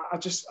 Yeah, I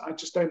just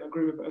don't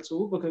agree with it at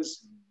all,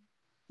 because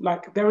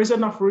like there is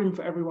enough room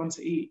for everyone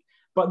to eat.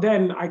 But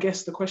then I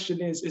guess the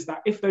question is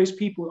that if those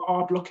people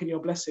are blocking your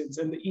blessings,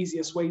 and the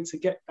easiest way to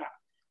get that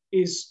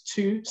is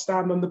to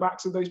stand on the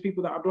backs of those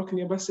people that are blocking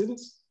your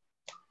blessings,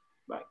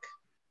 like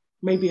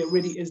maybe it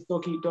really is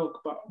dog eat dog,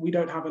 but we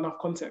don't have enough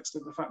context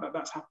of the fact that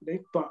that's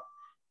happening. But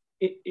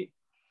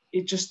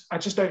I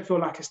just don't feel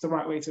like it's the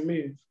right way to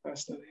move,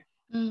 personally.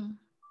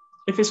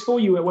 If it's for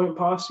you, it won't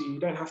pass you. You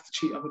don't have to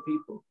cheat other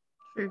people.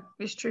 True,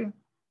 it's true.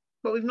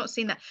 But we've not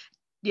seen that.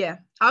 Yeah,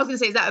 I was gonna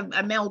say, is that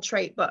a male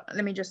trait? But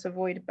let me just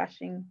avoid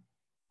bashing.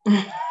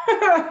 But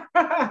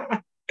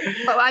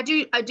I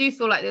do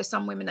feel like there's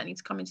some women that need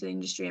to come into the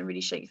industry and really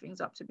shake things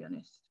up, to be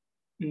honest.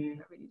 I really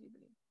do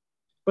believe.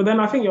 But then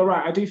I think you're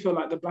right. I do feel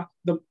like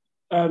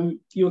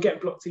you'll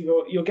get blocked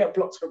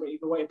from it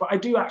either way. But I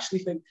do actually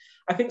think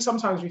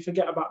sometimes we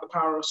forget about the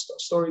power of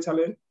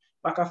storytelling.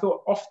 Like, I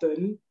thought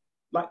often,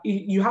 like,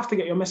 you have to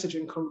get your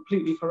messaging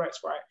completely correct,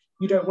 right?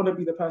 You don't want to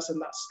be the person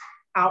that's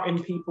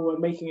outing people and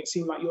making it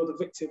seem like you're the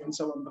victim and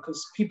so on,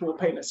 because people will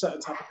paint a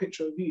certain type of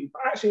picture of you.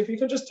 But actually, if you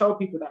can just tell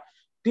people that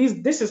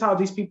this is how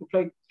these people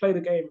play the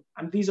game,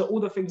 and these are all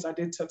the things I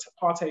did to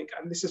partake,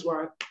 and this is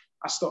where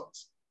I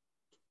stopped.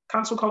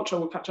 Cancel culture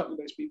will catch up with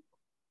those people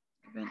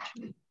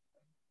eventually.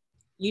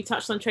 You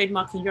touched on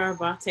trademarking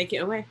Yoruba. Take it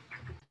away.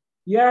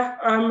 Yeah,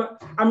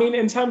 I mean,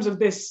 in terms of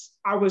this,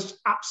 I was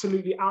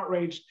absolutely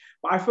outraged,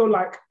 but I feel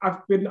like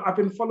I've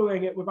been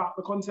following it without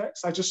the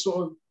context. I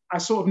sort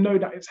of know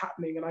that it's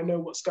happening, and I know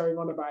what's going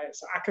on about it,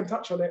 so I can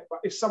touch on it. But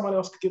if someone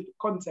else could give the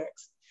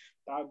context,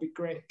 that would be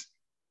great.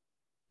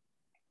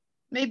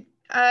 Maybe.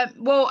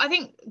 Well, I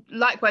think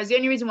likewise. The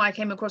only reason why I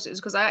came across it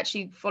is because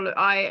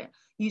I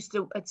used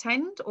to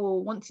attend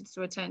or wanted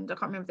to attend. I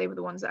can't remember if they were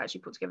the ones that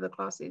actually put together the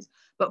classes.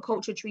 But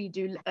Culture Tree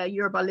do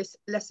Yoruba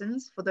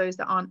lessons for those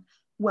that aren't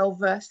well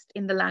versed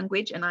in the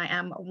language, and I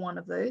am one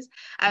of those.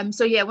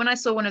 So yeah, when I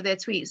saw one of their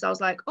tweets, I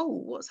was like, oh,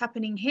 what's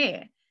happening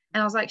here?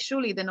 And I was like,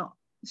 surely they're not.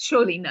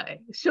 Surely no.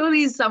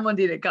 Surely someone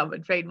didn't come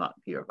and trademark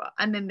Yoruba,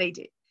 and then they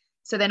did.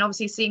 So then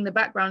obviously seeing the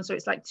background, so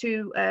it's like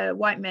two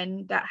white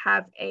men that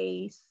have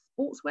a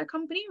sportswear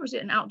company, or is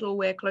it an outdoor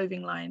wear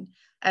clothing line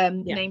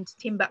named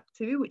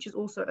Timbuktu, which is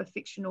also a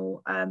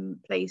fictional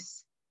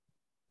place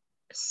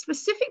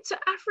specific to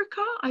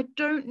Africa. I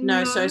don't know.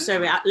 No, so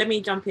sorry, let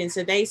me jump in.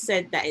 So they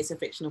said that it's a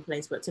fictional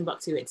place, but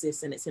Timbuktu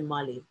exists and it's in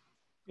Mali.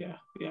 Yeah.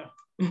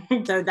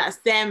 So that's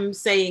them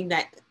saying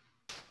that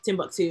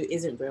Timbuktu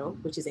isn't real,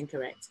 which is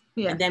incorrect.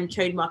 Yeah. And them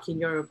trademarking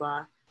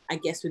Yoruba, I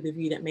guess with the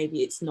view that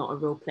maybe it's not a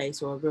real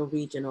place or a real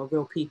region or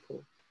real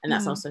people. And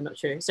that's also not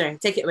true. Sorry,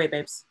 take it away,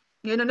 babes.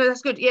 Yeah, no,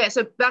 that's good. Yeah,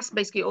 so that's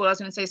basically all I was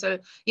going to say. So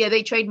yeah,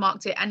 they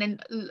trademarked it, and then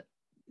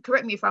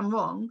correct me if I'm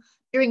wrong,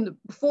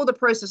 before the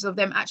process of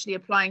them actually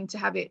applying to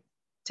have it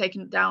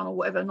taken down or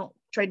whatever, not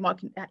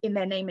trademarking in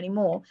their name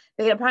anymore,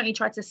 they apparently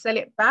tried to sell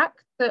it back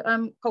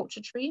to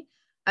Culture Tree,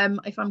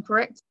 if I'm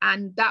correct,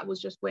 and that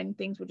was just when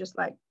things were just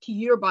like,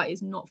 Yoruba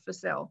is not for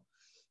sale.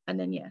 And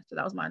then yeah, so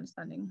that was my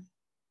understanding.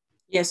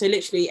 Yeah, so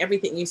literally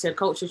everything you said,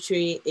 Culture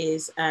Tree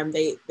is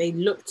they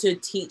look to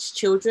teach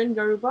children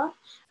Yoruba,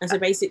 and so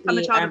basically I'm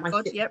a child of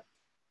God, yep.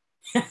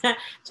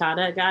 Child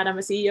of God, I'm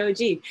a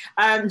CEOG.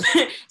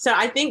 So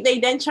I think they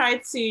then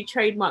tried to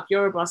trademark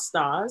Yoruba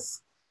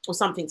stars or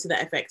something to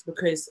that effect,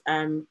 because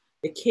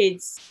the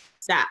kids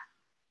that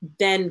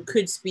then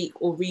could speak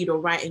or read or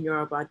write in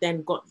Yoruba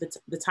then got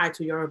the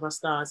title Yoruba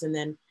stars. And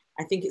then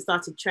I think it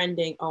started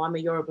trending, oh, I'm a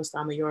Yoruba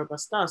star, I'm a Yoruba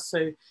star.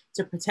 So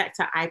to protect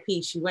her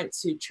IP, she went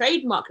to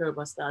trademark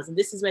Yoruba stars. And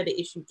this is where the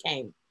issue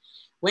came.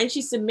 When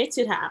she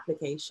submitted her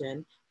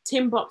application,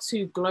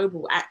 Timbuktu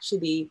Global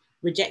actually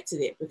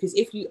rejected it, because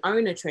if you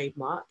own a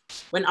trademark,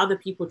 when other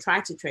people try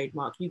to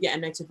trademark, you get a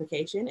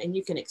notification and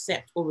you can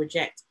accept or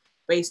reject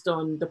based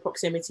on the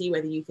proximity,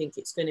 whether you think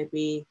it's going to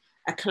be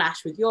a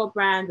clash with your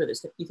brand, whether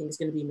you think it's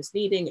going to be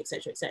misleading,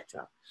 etc.,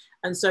 etc.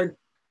 And so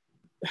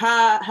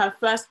her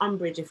first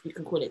umbrage, if you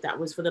can call it that,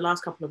 was for the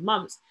last couple of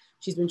months.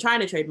 She's been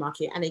trying to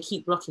trademark it and they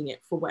keep blocking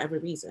it for whatever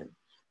reason.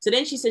 So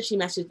then she said she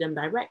messaged them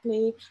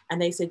directly and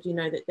they said, you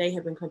know, that they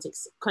have been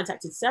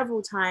contacted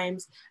several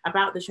times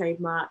about the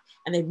trademark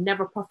and they've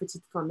never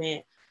profited from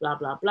it, blah,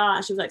 blah, blah.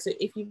 And she was like, so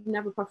if you've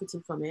never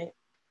profited from it,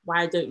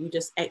 why don't you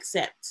just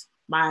accept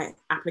my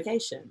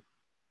application?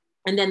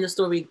 And then the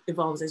story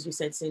evolves, as you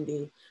said,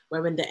 Cindy,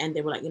 where in the end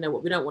they were like, you know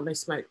what, we don't want no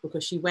smoke,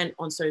 because she went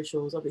on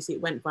socials. Obviously,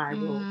 it went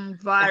viral.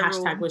 The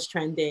hashtag was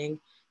trending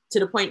to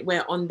the point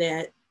where on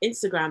their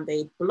Instagram,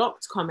 they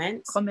blocked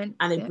comments and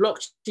they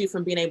blocked you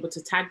from being able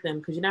to tag them,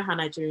 because you know how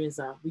Nigerians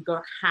are. We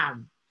go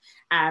ham.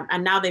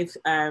 And now they've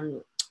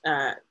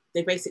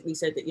they basically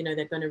said that, you know,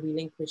 they're going to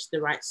relinquish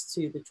the rights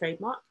to the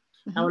trademark.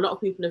 Now, a lot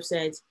of people have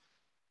said,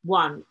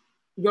 one,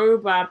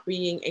 Yoruba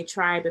being a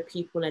tribe, a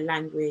people, a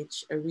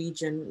language, a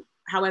region,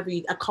 however,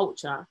 a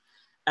culture,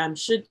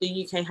 should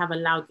the UK have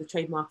allowed the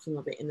trademarking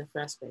of it in the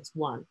first place?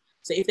 One.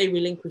 So if they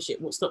relinquish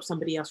it, what stops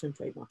somebody else from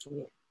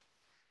trademarking it?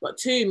 But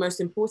two,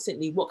 most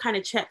importantly, what kind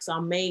of checks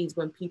are made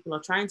when people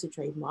are trying to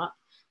trademark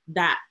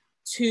that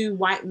two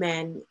white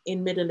men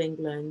in Middle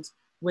England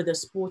with a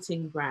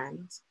sporting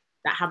brand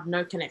that have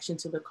no connection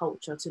to the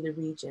culture, to the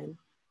region,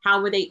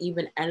 how were they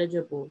even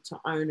eligible to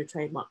own a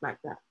trademark like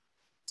that?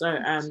 So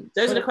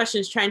those are the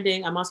questions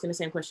trending. I'm asking the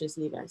same questions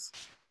to you guys.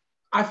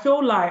 I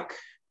feel like,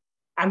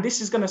 and this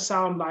is going to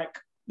sound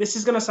like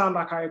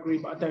I agree,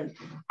 but I don't.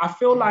 I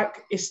feel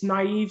like it's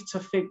naive to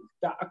think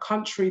that a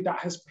country that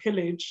has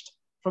pillaged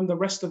from the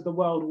rest of the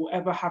world will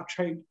ever have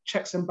trade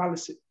checks and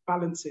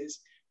balances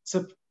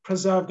to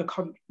preserve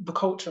the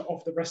culture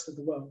of the rest of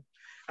the world.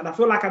 And I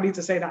feel like I need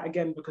to say that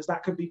again, because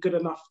that could be good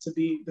enough to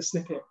be the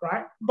snippet,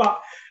 right?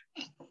 But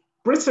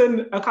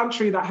Britain, a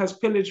country that has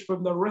pillaged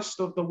from the rest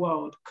of the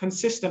world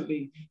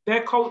consistently,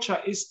 their culture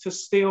is to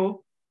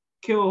steal,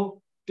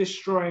 kill,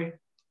 destroy,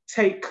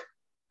 take,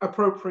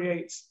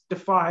 appropriate,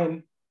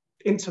 define,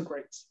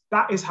 integrate.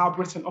 That is how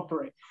Britain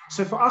operates.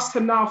 So for us to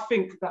now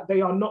think that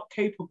they are not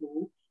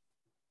capable,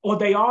 or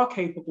they are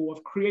capable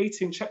of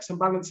creating checks and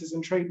balances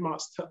and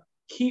trademarks to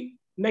keep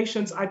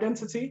nations'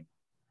 identity,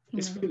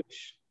 is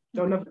foolish.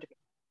 They'll never do it.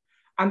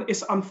 And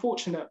it's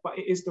unfortunate, but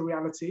it is the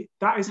reality.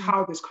 That is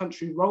how this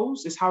country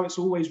rolls. It's how it's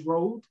always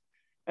rolled.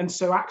 And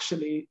so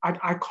actually,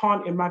 I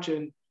can't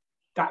imagine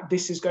that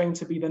this is going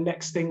to be the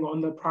next thing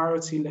on the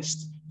priority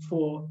list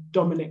for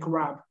Dominic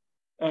Raab,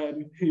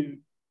 who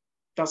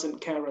doesn't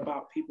care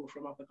about people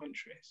from other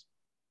countries.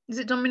 Is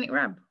it Dominic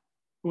Raab?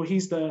 Well,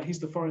 he's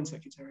the foreign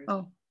secretary.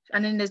 Oh,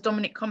 and then there's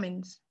Dominic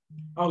Cummings.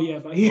 Oh yeah,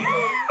 but he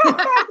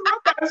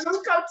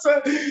just got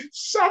to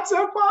shut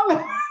up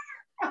all.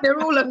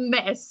 They're all a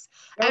mess.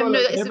 No,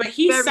 but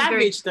he's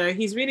savage though.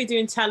 He's really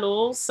doing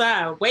tell-all.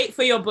 So wait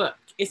for your book.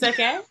 It's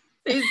okay.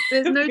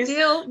 There's no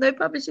deal, no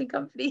publishing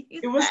company.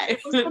 It was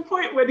the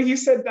point when he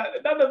said that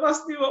none of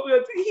us knew what we were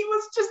doing. He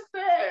was just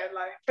there,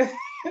 like.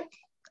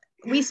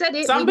 We said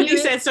it. Somebody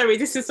said, sorry,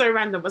 this is so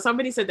random, but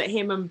somebody said that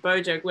him and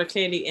Bojo were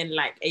clearly in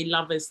like a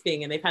lovers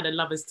thing and they've had a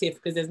lovers tiff,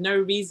 because there's no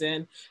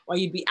reason why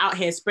you'd be out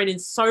here spreading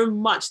so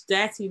much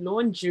dirty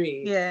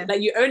laundry. Yeah.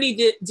 Like you only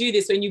do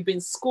this when you've been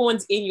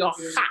scorned in your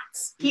fat.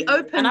 He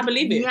opened and I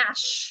believe it.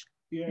 Nyash.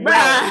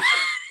 Yeah.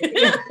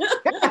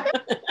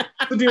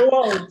 To the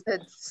world.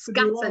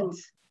 Scattered.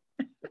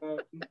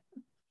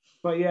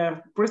 But yeah,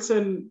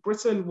 Britain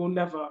will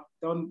never,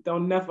 they'll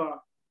never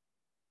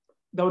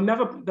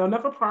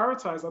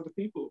prioritize other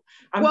people.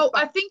 And well,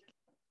 I think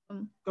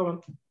go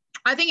on.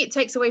 I think it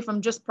takes away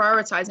from just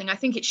prioritizing. I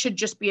think it should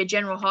just be a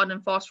general hard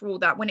and fast rule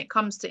that when it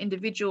comes to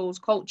individuals,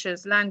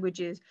 cultures,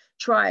 languages,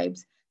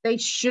 tribes, they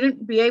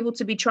shouldn't be able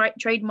to be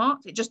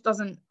trademarked. It just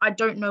doesn't. I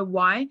don't know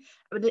why.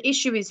 But the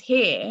issue is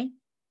here.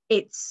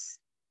 It's,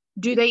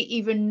 do they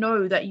even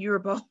know that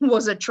Yoruba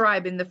was a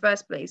tribe in the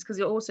first place? Because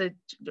you're also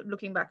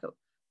looking back at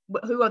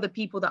who are the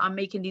people that are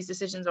making these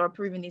decisions or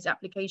approving these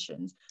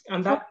applications.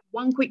 And that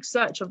one quick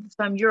search of the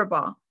term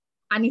Yoruba,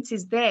 and it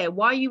is there.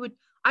 Why you would,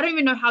 I don't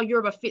even know how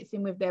Yoruba fits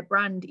in with their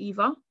brand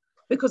either,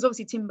 because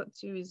obviously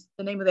Timbuktu is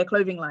the name of their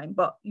clothing line,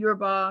 but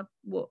Yoruba,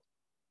 what?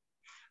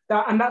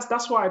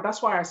 That's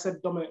why I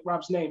said Dominic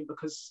Raab's name,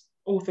 because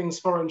all things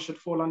foreign should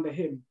fall under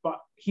him,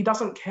 but he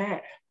doesn't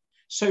care.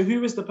 So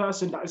who is the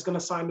person that is going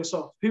to sign this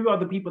off? Who are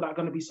the people that are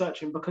going to be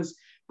searching? Because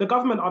the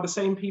government are the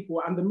same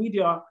people and the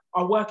media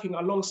are working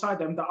alongside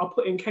them that are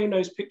putting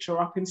Kano's picture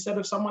up instead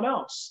of someone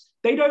else.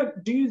 They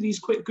don't do these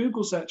quick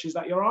Google searches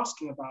that you're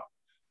asking about.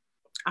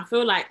 I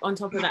feel like on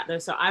top of that though,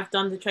 so I've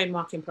done the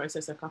trademarking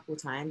process a couple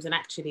of times, and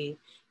actually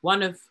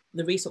one of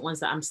the recent ones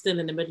that I'm still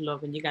in the middle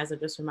of, and you guys have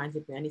just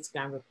reminded me I need to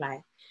go and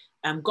reply,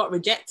 got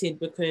rejected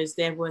because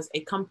there was a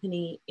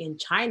company in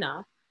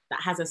China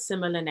that has a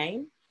similar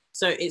name.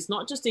 So it's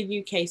not just a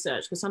UK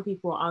search, because some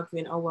people are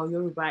arguing, oh, well,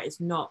 Yoruba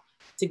is not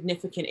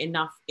significant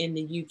enough in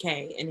the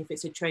UK. And if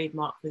it's a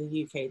trademark for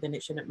the UK, then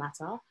it shouldn't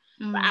matter.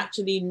 But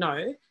actually,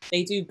 no,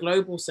 they do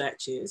global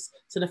searches.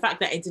 So the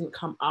fact that it didn't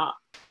come up,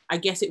 I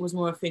guess it was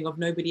more a thing of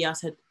nobody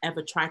else had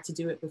ever tried to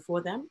do it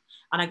before them.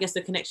 And I guess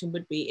the connection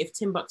would be if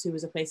Timbuktu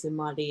was a place in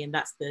Mali and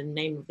that's the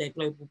name of their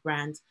global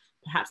brand,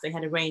 perhaps they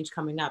had a range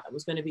coming out that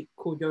was going to be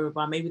called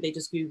Yoruba. Maybe they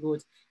just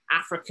Googled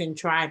African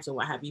tribes or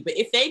what have you. But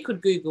if they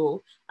could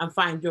Google and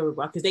find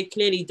Yoruba, because they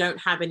clearly don't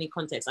have any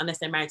context unless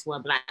they're married to a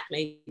Black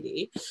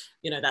lady,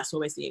 you know, that's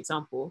always the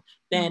example,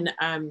 then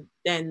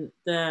the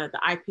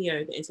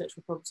IPO, the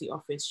Intellectual Property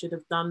Office, should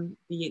have done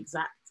the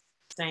exact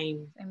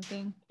same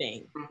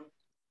thing.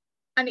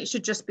 And it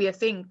should just be a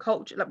thing.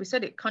 Culture, like we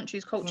said, it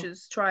countries,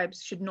 cultures,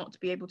 tribes should not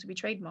be able to be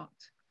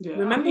trademarked. Yeah.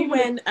 Remember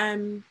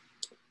when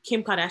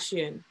Kim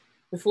Kardashian,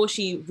 before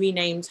she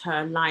renamed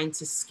her line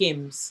to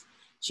Skims,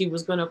 she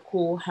was going to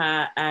call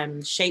her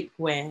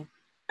shapewear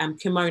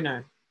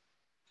kimono.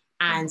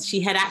 And she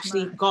had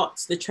actually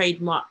got the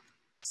trademark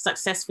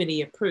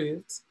successfully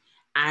approved.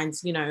 And,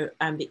 you know,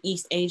 the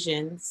East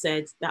Asian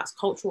said that's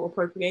cultural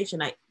appropriation.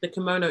 Like, the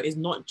kimono is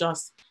not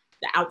just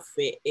the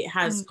outfit, it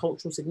has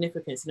cultural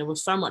significance. And there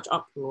was so much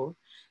uproar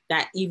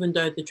that even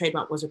though the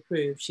trademark was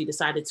approved, she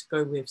decided to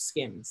go with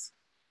Skims.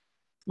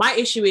 My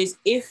issue is,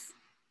 if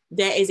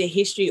there is a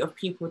history of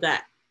people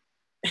that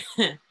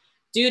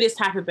do this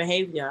type of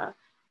behavior,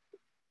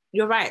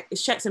 you're right,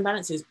 it's checks and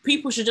balances.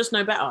 People should just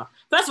know better.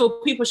 First of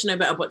all, people should know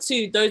better, but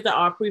two, those that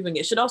are approving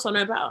it should also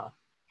know better.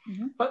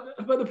 But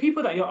the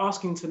people that you're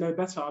asking to know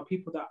better are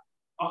people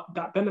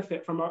that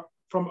benefit from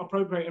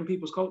appropriating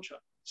people's culture.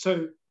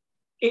 So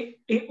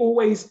it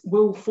always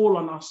will fall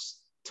on us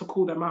to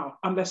call them out,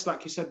 unless,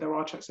 like you said, there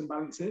are checks and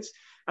balances.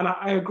 And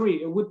I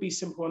agree, it would be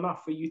simple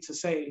enough for you to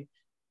say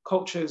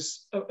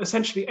cultures,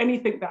 essentially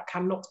anything that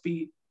cannot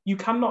be, you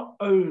cannot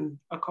own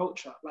a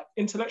culture. Like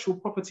intellectual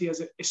property,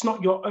 it's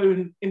not your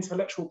own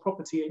intellectual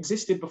property. It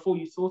existed before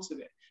you thought of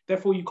it.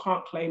 Therefore, you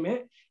can't claim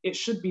it. It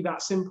should be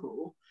that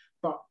simple,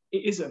 but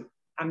it isn't.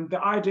 And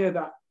the idea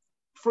that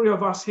three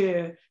of us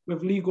here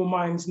with legal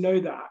minds know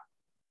that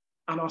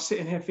and are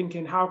sitting here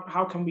thinking,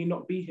 how can we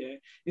not be here,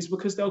 is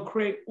because they'll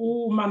create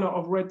all manner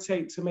of red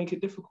tape to make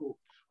it difficult.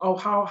 Oh,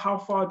 how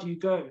far do you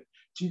go?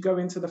 Do you go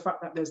into the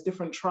fact that there's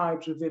different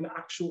tribes within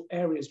actual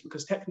areas?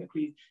 Because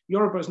technically,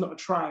 Yoruba is not a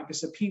tribe,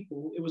 it's a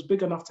people. It was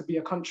big enough to be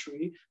a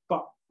country,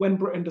 but when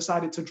Britain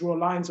decided to draw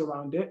lines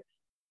around it,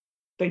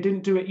 they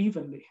didn't do it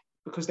evenly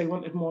because they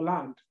wanted more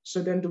land.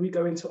 So then do we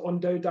go into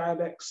Ondo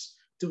dialects?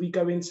 Do we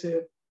go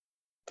into,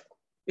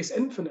 it's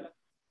infinite.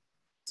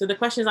 So the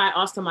questions I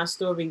asked on my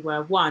story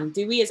were, 1,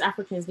 do we as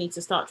Africans need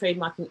to start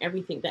trademarking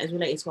everything that is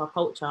related to our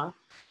culture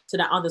so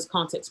that others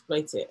can't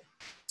exploit it?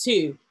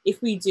 2,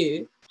 if we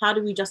do, how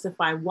do we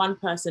justify one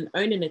person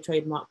owning a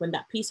trademark when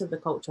that piece of the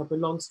culture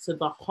belongs to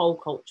the whole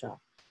culture?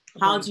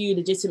 How do you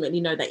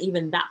legitimately know that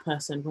even that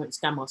person won't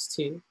scam us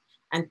too?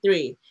 And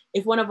 3,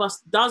 if one of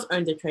us does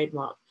own the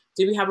trademark,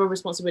 do we have a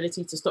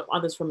responsibility to stop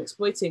others from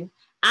exploiting?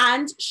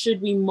 And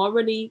should we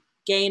morally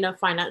gain a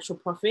financial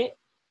profit?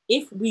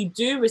 If we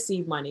do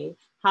receive money,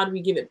 how do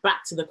we give it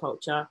back to the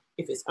culture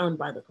if it's owned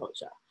by the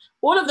culture?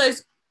 All of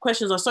those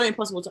questions are so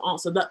impossible to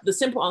answer that the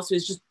simple answer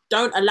is just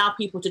don't allow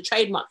people to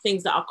trademark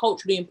things that are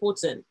culturally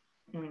important.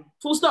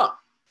 Full stop.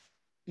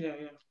 Yeah.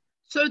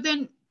 So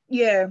then,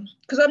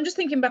 because I'm just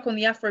thinking back on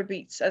the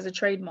Afrobeats as a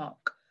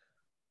trademark.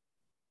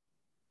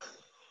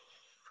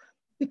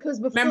 Because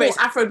before, remember, it's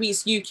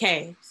Afrobeats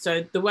UK,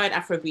 so the word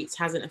Afrobeats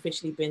hasn't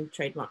officially been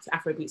trademarked.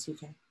 Afrobeats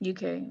UK.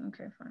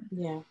 Okay, fine.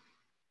 Yeah.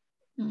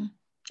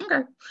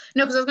 Okay.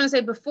 No, because I was going to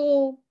say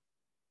before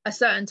a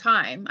certain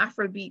time,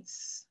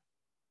 Afrobeats,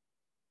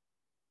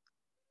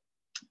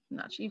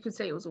 actually, you could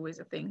say it was always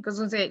a thing. Because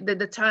I was going to say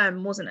the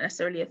term wasn't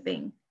necessarily a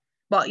thing.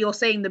 But you're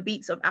saying the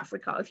beats of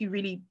Africa, if you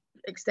really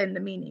extend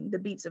the meaning, the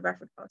beats of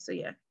Africa. So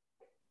yeah.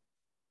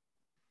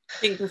 I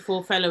think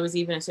before Fela was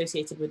even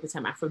associated with the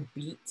term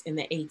Afrobeat in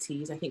the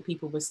 80s, I think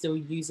people were still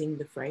using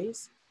the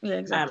phrase. Yeah,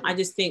 exactly. I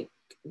just think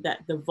that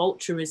the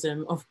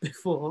vulturism of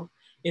before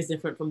is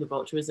different from the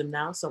vulturism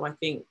now. So I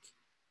think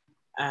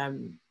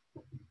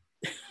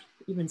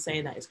even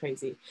saying that is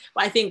crazy.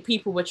 But I think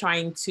people were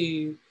trying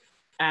to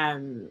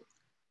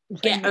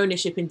get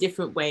ownership in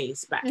different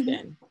ways back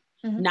then.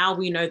 Now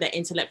we know that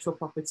intellectual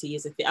property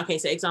is a thing. Okay,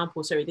 so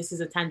example, sorry, this is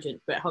a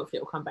tangent, but hopefully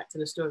it'll come back to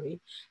the story.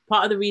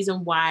 Part of the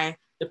reason why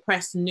the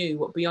press knew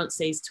what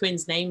Beyonce's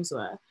twins' names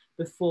were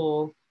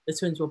before the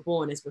twins were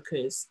born is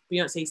because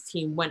Beyonce's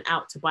team went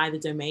out to buy the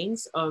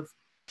domains of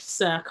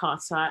Sir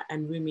Carter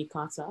and Rumi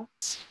Carter,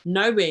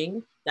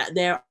 knowing that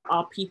there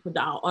are people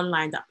that are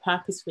online that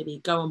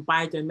purposefully go and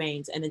buy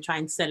domains and then try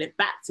and sell it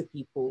back to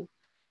people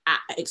at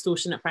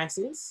extortionate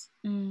prices.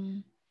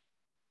 Mm.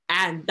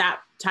 And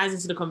that ties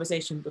into the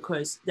conversation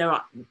because there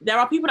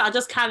are people that are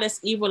just callous,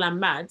 evil, and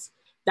mad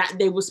that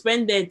they will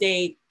spend their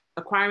day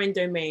acquiring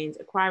domains,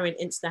 acquiring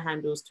Insta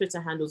handles,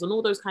 Twitter handles, and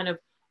all those kind of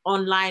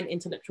online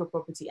intellectual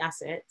property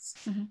assets,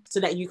 so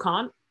that you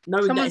can't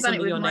know that it's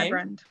under your name.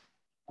 Brand.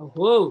 Oh,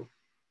 whoa.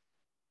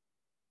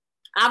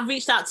 I've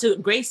reached out to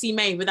Gracie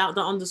May without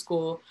the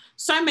underscore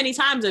so many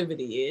times over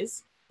the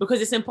years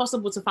because it's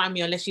impossible to find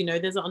me unless you know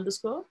there's an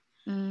underscore.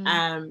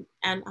 And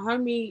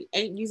homie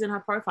ain't using her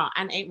profile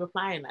and ain't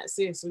replying. Like,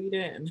 sis, what are you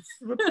doing?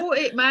 Report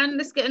it, man.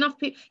 Let's get enough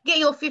people. Get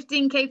your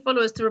 15k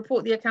followers to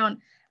report the account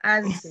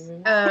as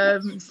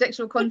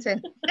sexual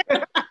content.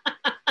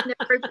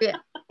 Inappropriate.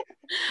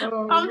 Why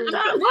are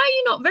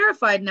you not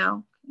verified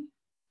now?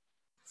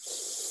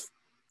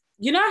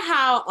 You know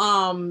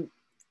how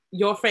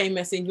you're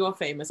famous and you're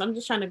famous. I'm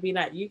just trying to be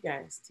like you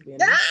guys, to be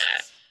honest. I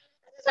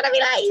just want to be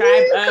like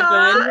Tribe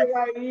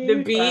you, Urban,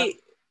 The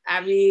Beat. I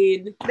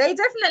mean, they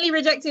definitely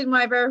rejected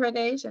my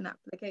verification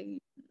application.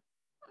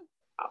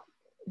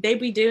 They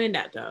be doing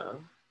that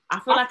though. I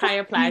feel like I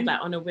applied like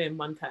on a whim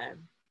one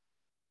time.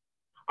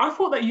 I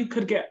thought that you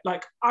could get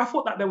I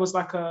thought that there was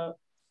like a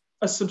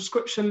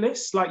subscription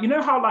list. Like, you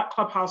know how like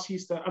Clubhouse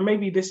used to, and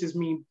maybe this is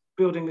me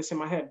building this in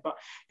my head, but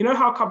you know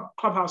how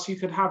Clubhouse you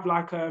could have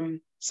like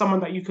someone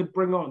that you could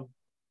bring on.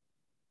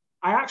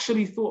 I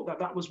actually thought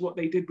that was what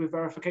they did with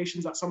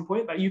verifications at some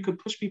point, that you could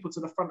push people to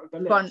the front of the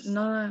list.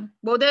 No.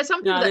 Well, there's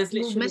some people that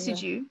will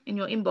message you in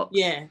your inbox.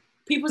 Yeah.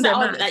 People say,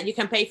 that you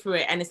can pay for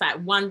it, and it's like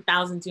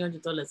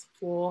 $1,200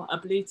 for a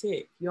blue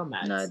tick. You're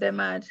mad. No, they're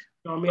mad.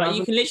 No, I mean, but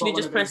you can literally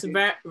just press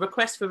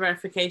request for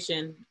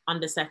verification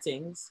under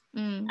settings,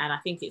 and I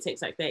think it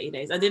takes like 30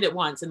 days. I did it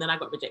once, and then I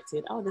got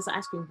rejected. Oh, there's an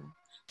ice cream van.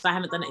 So I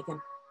haven't done it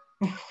again.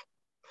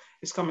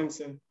 It's coming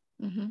soon.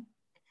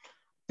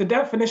 The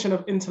definition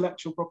of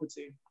intellectual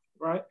property,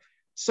 right?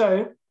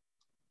 So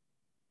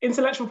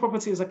intellectual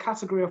property is a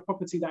category of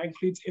property that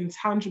includes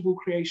intangible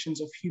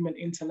creations of human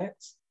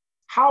intellect.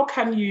 How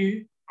can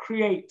you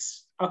create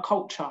a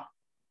culture?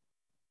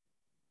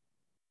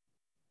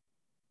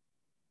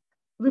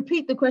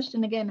 Repeat the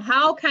question again.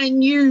 How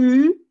can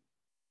you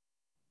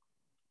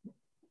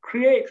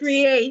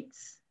create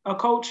a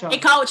culture? A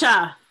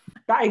culture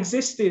that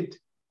existed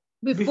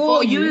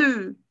before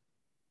you.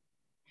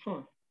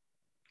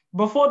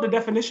 Before the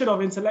definition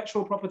of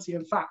intellectual property,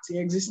 in fact, it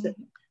existed.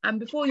 And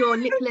before your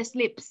lipless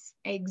lips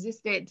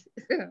existed.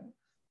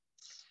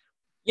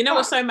 You know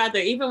what's so mad though?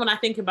 Even when I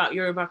think about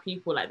Yoruba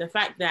people, like the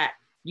fact that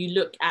you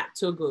look at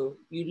Togo,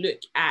 you look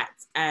at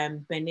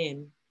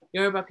Benin,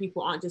 Yoruba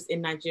people aren't just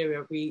in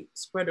Nigeria, we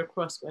spread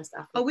across West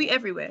Africa. Are we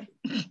everywhere?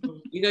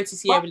 You go to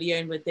Sierra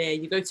Leone, we're there.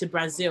 You go to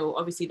Brazil,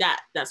 obviously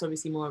that's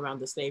obviously more around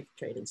the slave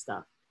trade and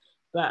stuff.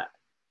 But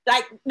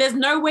like, there's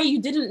no way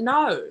you didn't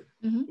know.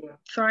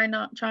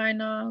 China,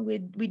 we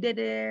did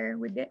it.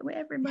 We're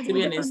everybody. To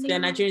be honest, there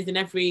are Nigerians in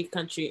every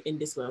country in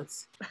this world.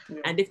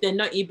 And if they're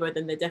not Igbo,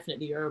 then they're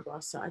definitely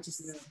Yoruba. So I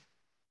just...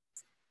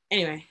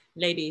 Anyway,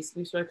 ladies,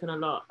 we've spoken a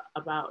lot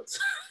about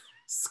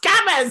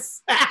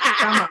scammers.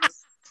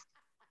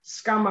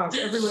 Scammers,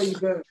 everywhere you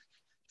go.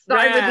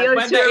 Starting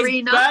with the O2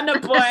 Arena.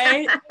 Burna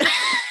Boy.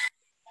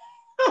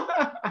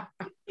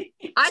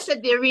 I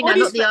said the arena,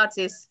 not the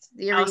artist.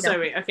 The arena. Oh,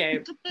 sorry. Okay.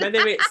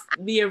 Whether it's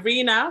the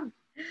arena,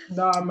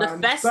 no,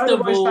 man. The festivals.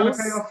 Burna Boy's trying to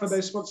pay off for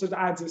those sponsored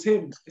ads. It's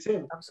him.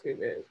 I'm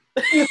screaming.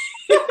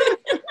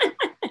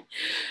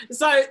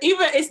 So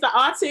either it's the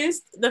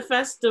artist, the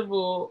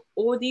festival,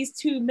 or these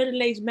two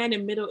middle-aged men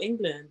in Middle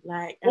England.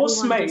 Like, or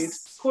Smade.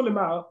 Call him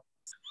out.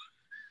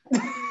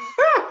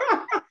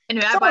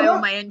 Anyway, I buy all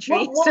my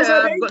entries, so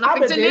I've got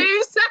nothing to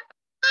lose.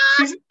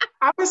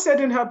 Abba said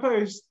in her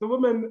post,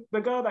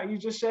 the girl that you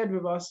just shared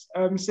with us,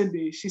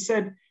 Cindy, she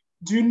said,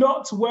 "Do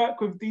not work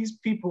with these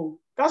people."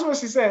 That's what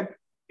she said.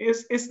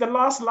 It's the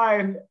last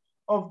line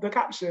of the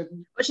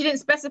caption. But she didn't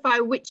specify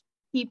which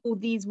people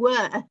these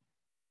were.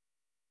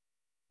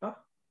 Huh?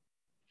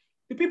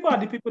 The people are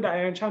the people that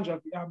are in charge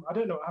of the I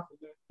don't know what happened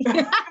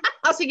there.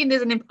 I was thinking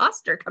there's an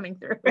imposter coming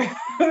through.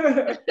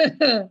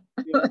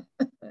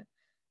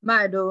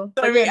 Mado.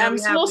 Sorry,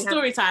 small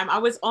story time. I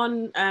was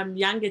on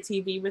Younger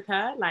TV with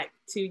her like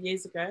 2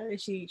 years ago, and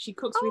she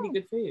cooks really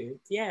good food.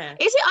 Yeah.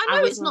 Is it? I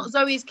know it's not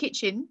Zoe's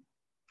Kitchen.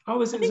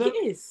 Oh, is it? I think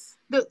it is.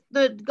 The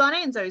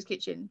Ghanaian Zoe's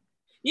Kitchen.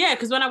 Yeah,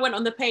 because when I went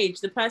on the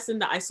page, the person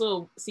that I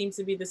saw seemed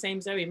to be the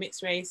same Zoe,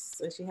 mixed race.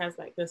 So she has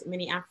like this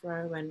mini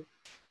afro, and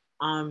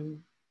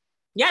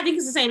yeah, I think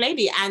it's the same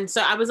lady. And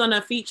so I was on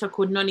a feature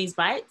called Nonny's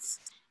Bites,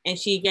 and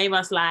she gave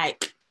us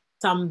like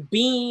some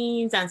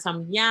beans and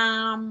some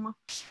yam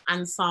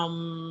and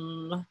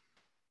some,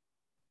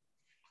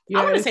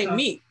 I want to say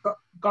meat.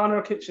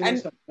 Ghana Kitchen.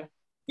 And,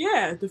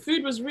 yeah, the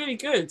food was really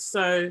good.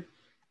 So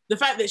the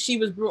fact that she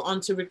was brought on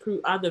to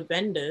recruit other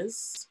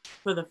vendors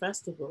for the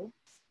festival,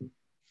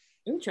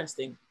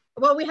 interesting.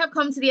 Well, we have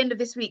come to the end of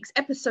this week's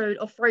episode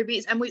of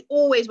Throwbeats, and we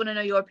always want to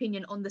know your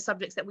opinion on the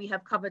subjects that we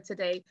have covered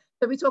today.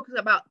 So we talked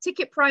about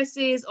ticket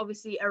prices,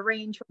 obviously a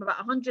range from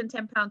about £110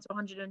 to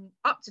 100 and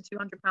up to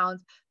 £200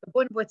 for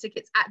Burna Boy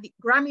tickets at the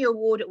Grammy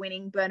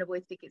Award-winning Burna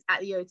Boy tickets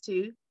at the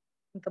O2.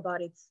 Think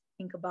about it.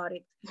 Think about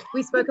it.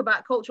 We spoke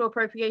about cultural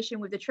appropriation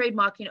with the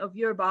trademarking of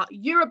Yoruba.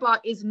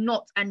 Yoruba is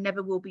not and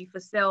never will be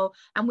for sale.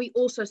 And we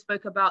also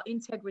spoke about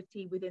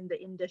integrity within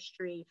the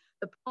industry,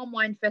 the Palm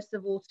Wine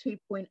Festival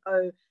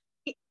 2.0.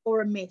 Hit or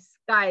a miss.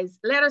 Guys,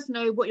 let us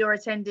know what you're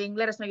attending.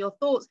 Let us know your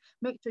thoughts.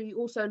 Make sure you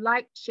also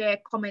like, share,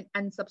 comment,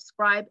 and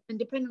subscribe. And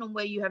depending on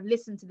where you have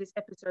listened to this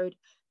episode,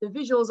 the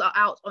visuals are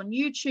out on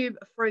YouTube,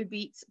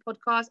 Throwbeats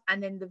podcast,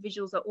 and then the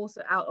visuals are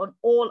also out on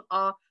all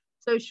our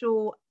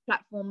social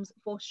platforms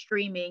for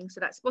streaming.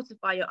 So that's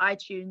Spotify, your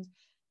iTunes,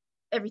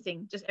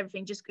 everything.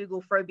 Just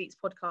Google Throwbeats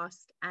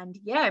podcast. And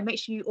yeah, make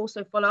sure you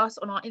also follow us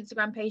on our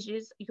Instagram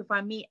pages. You can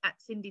find me at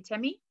Cindy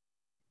Temi.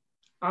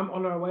 I'm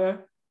Honor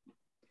Aware.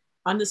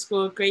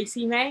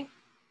 _Gracie May.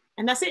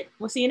 And that's it.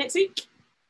 We'll see you next week.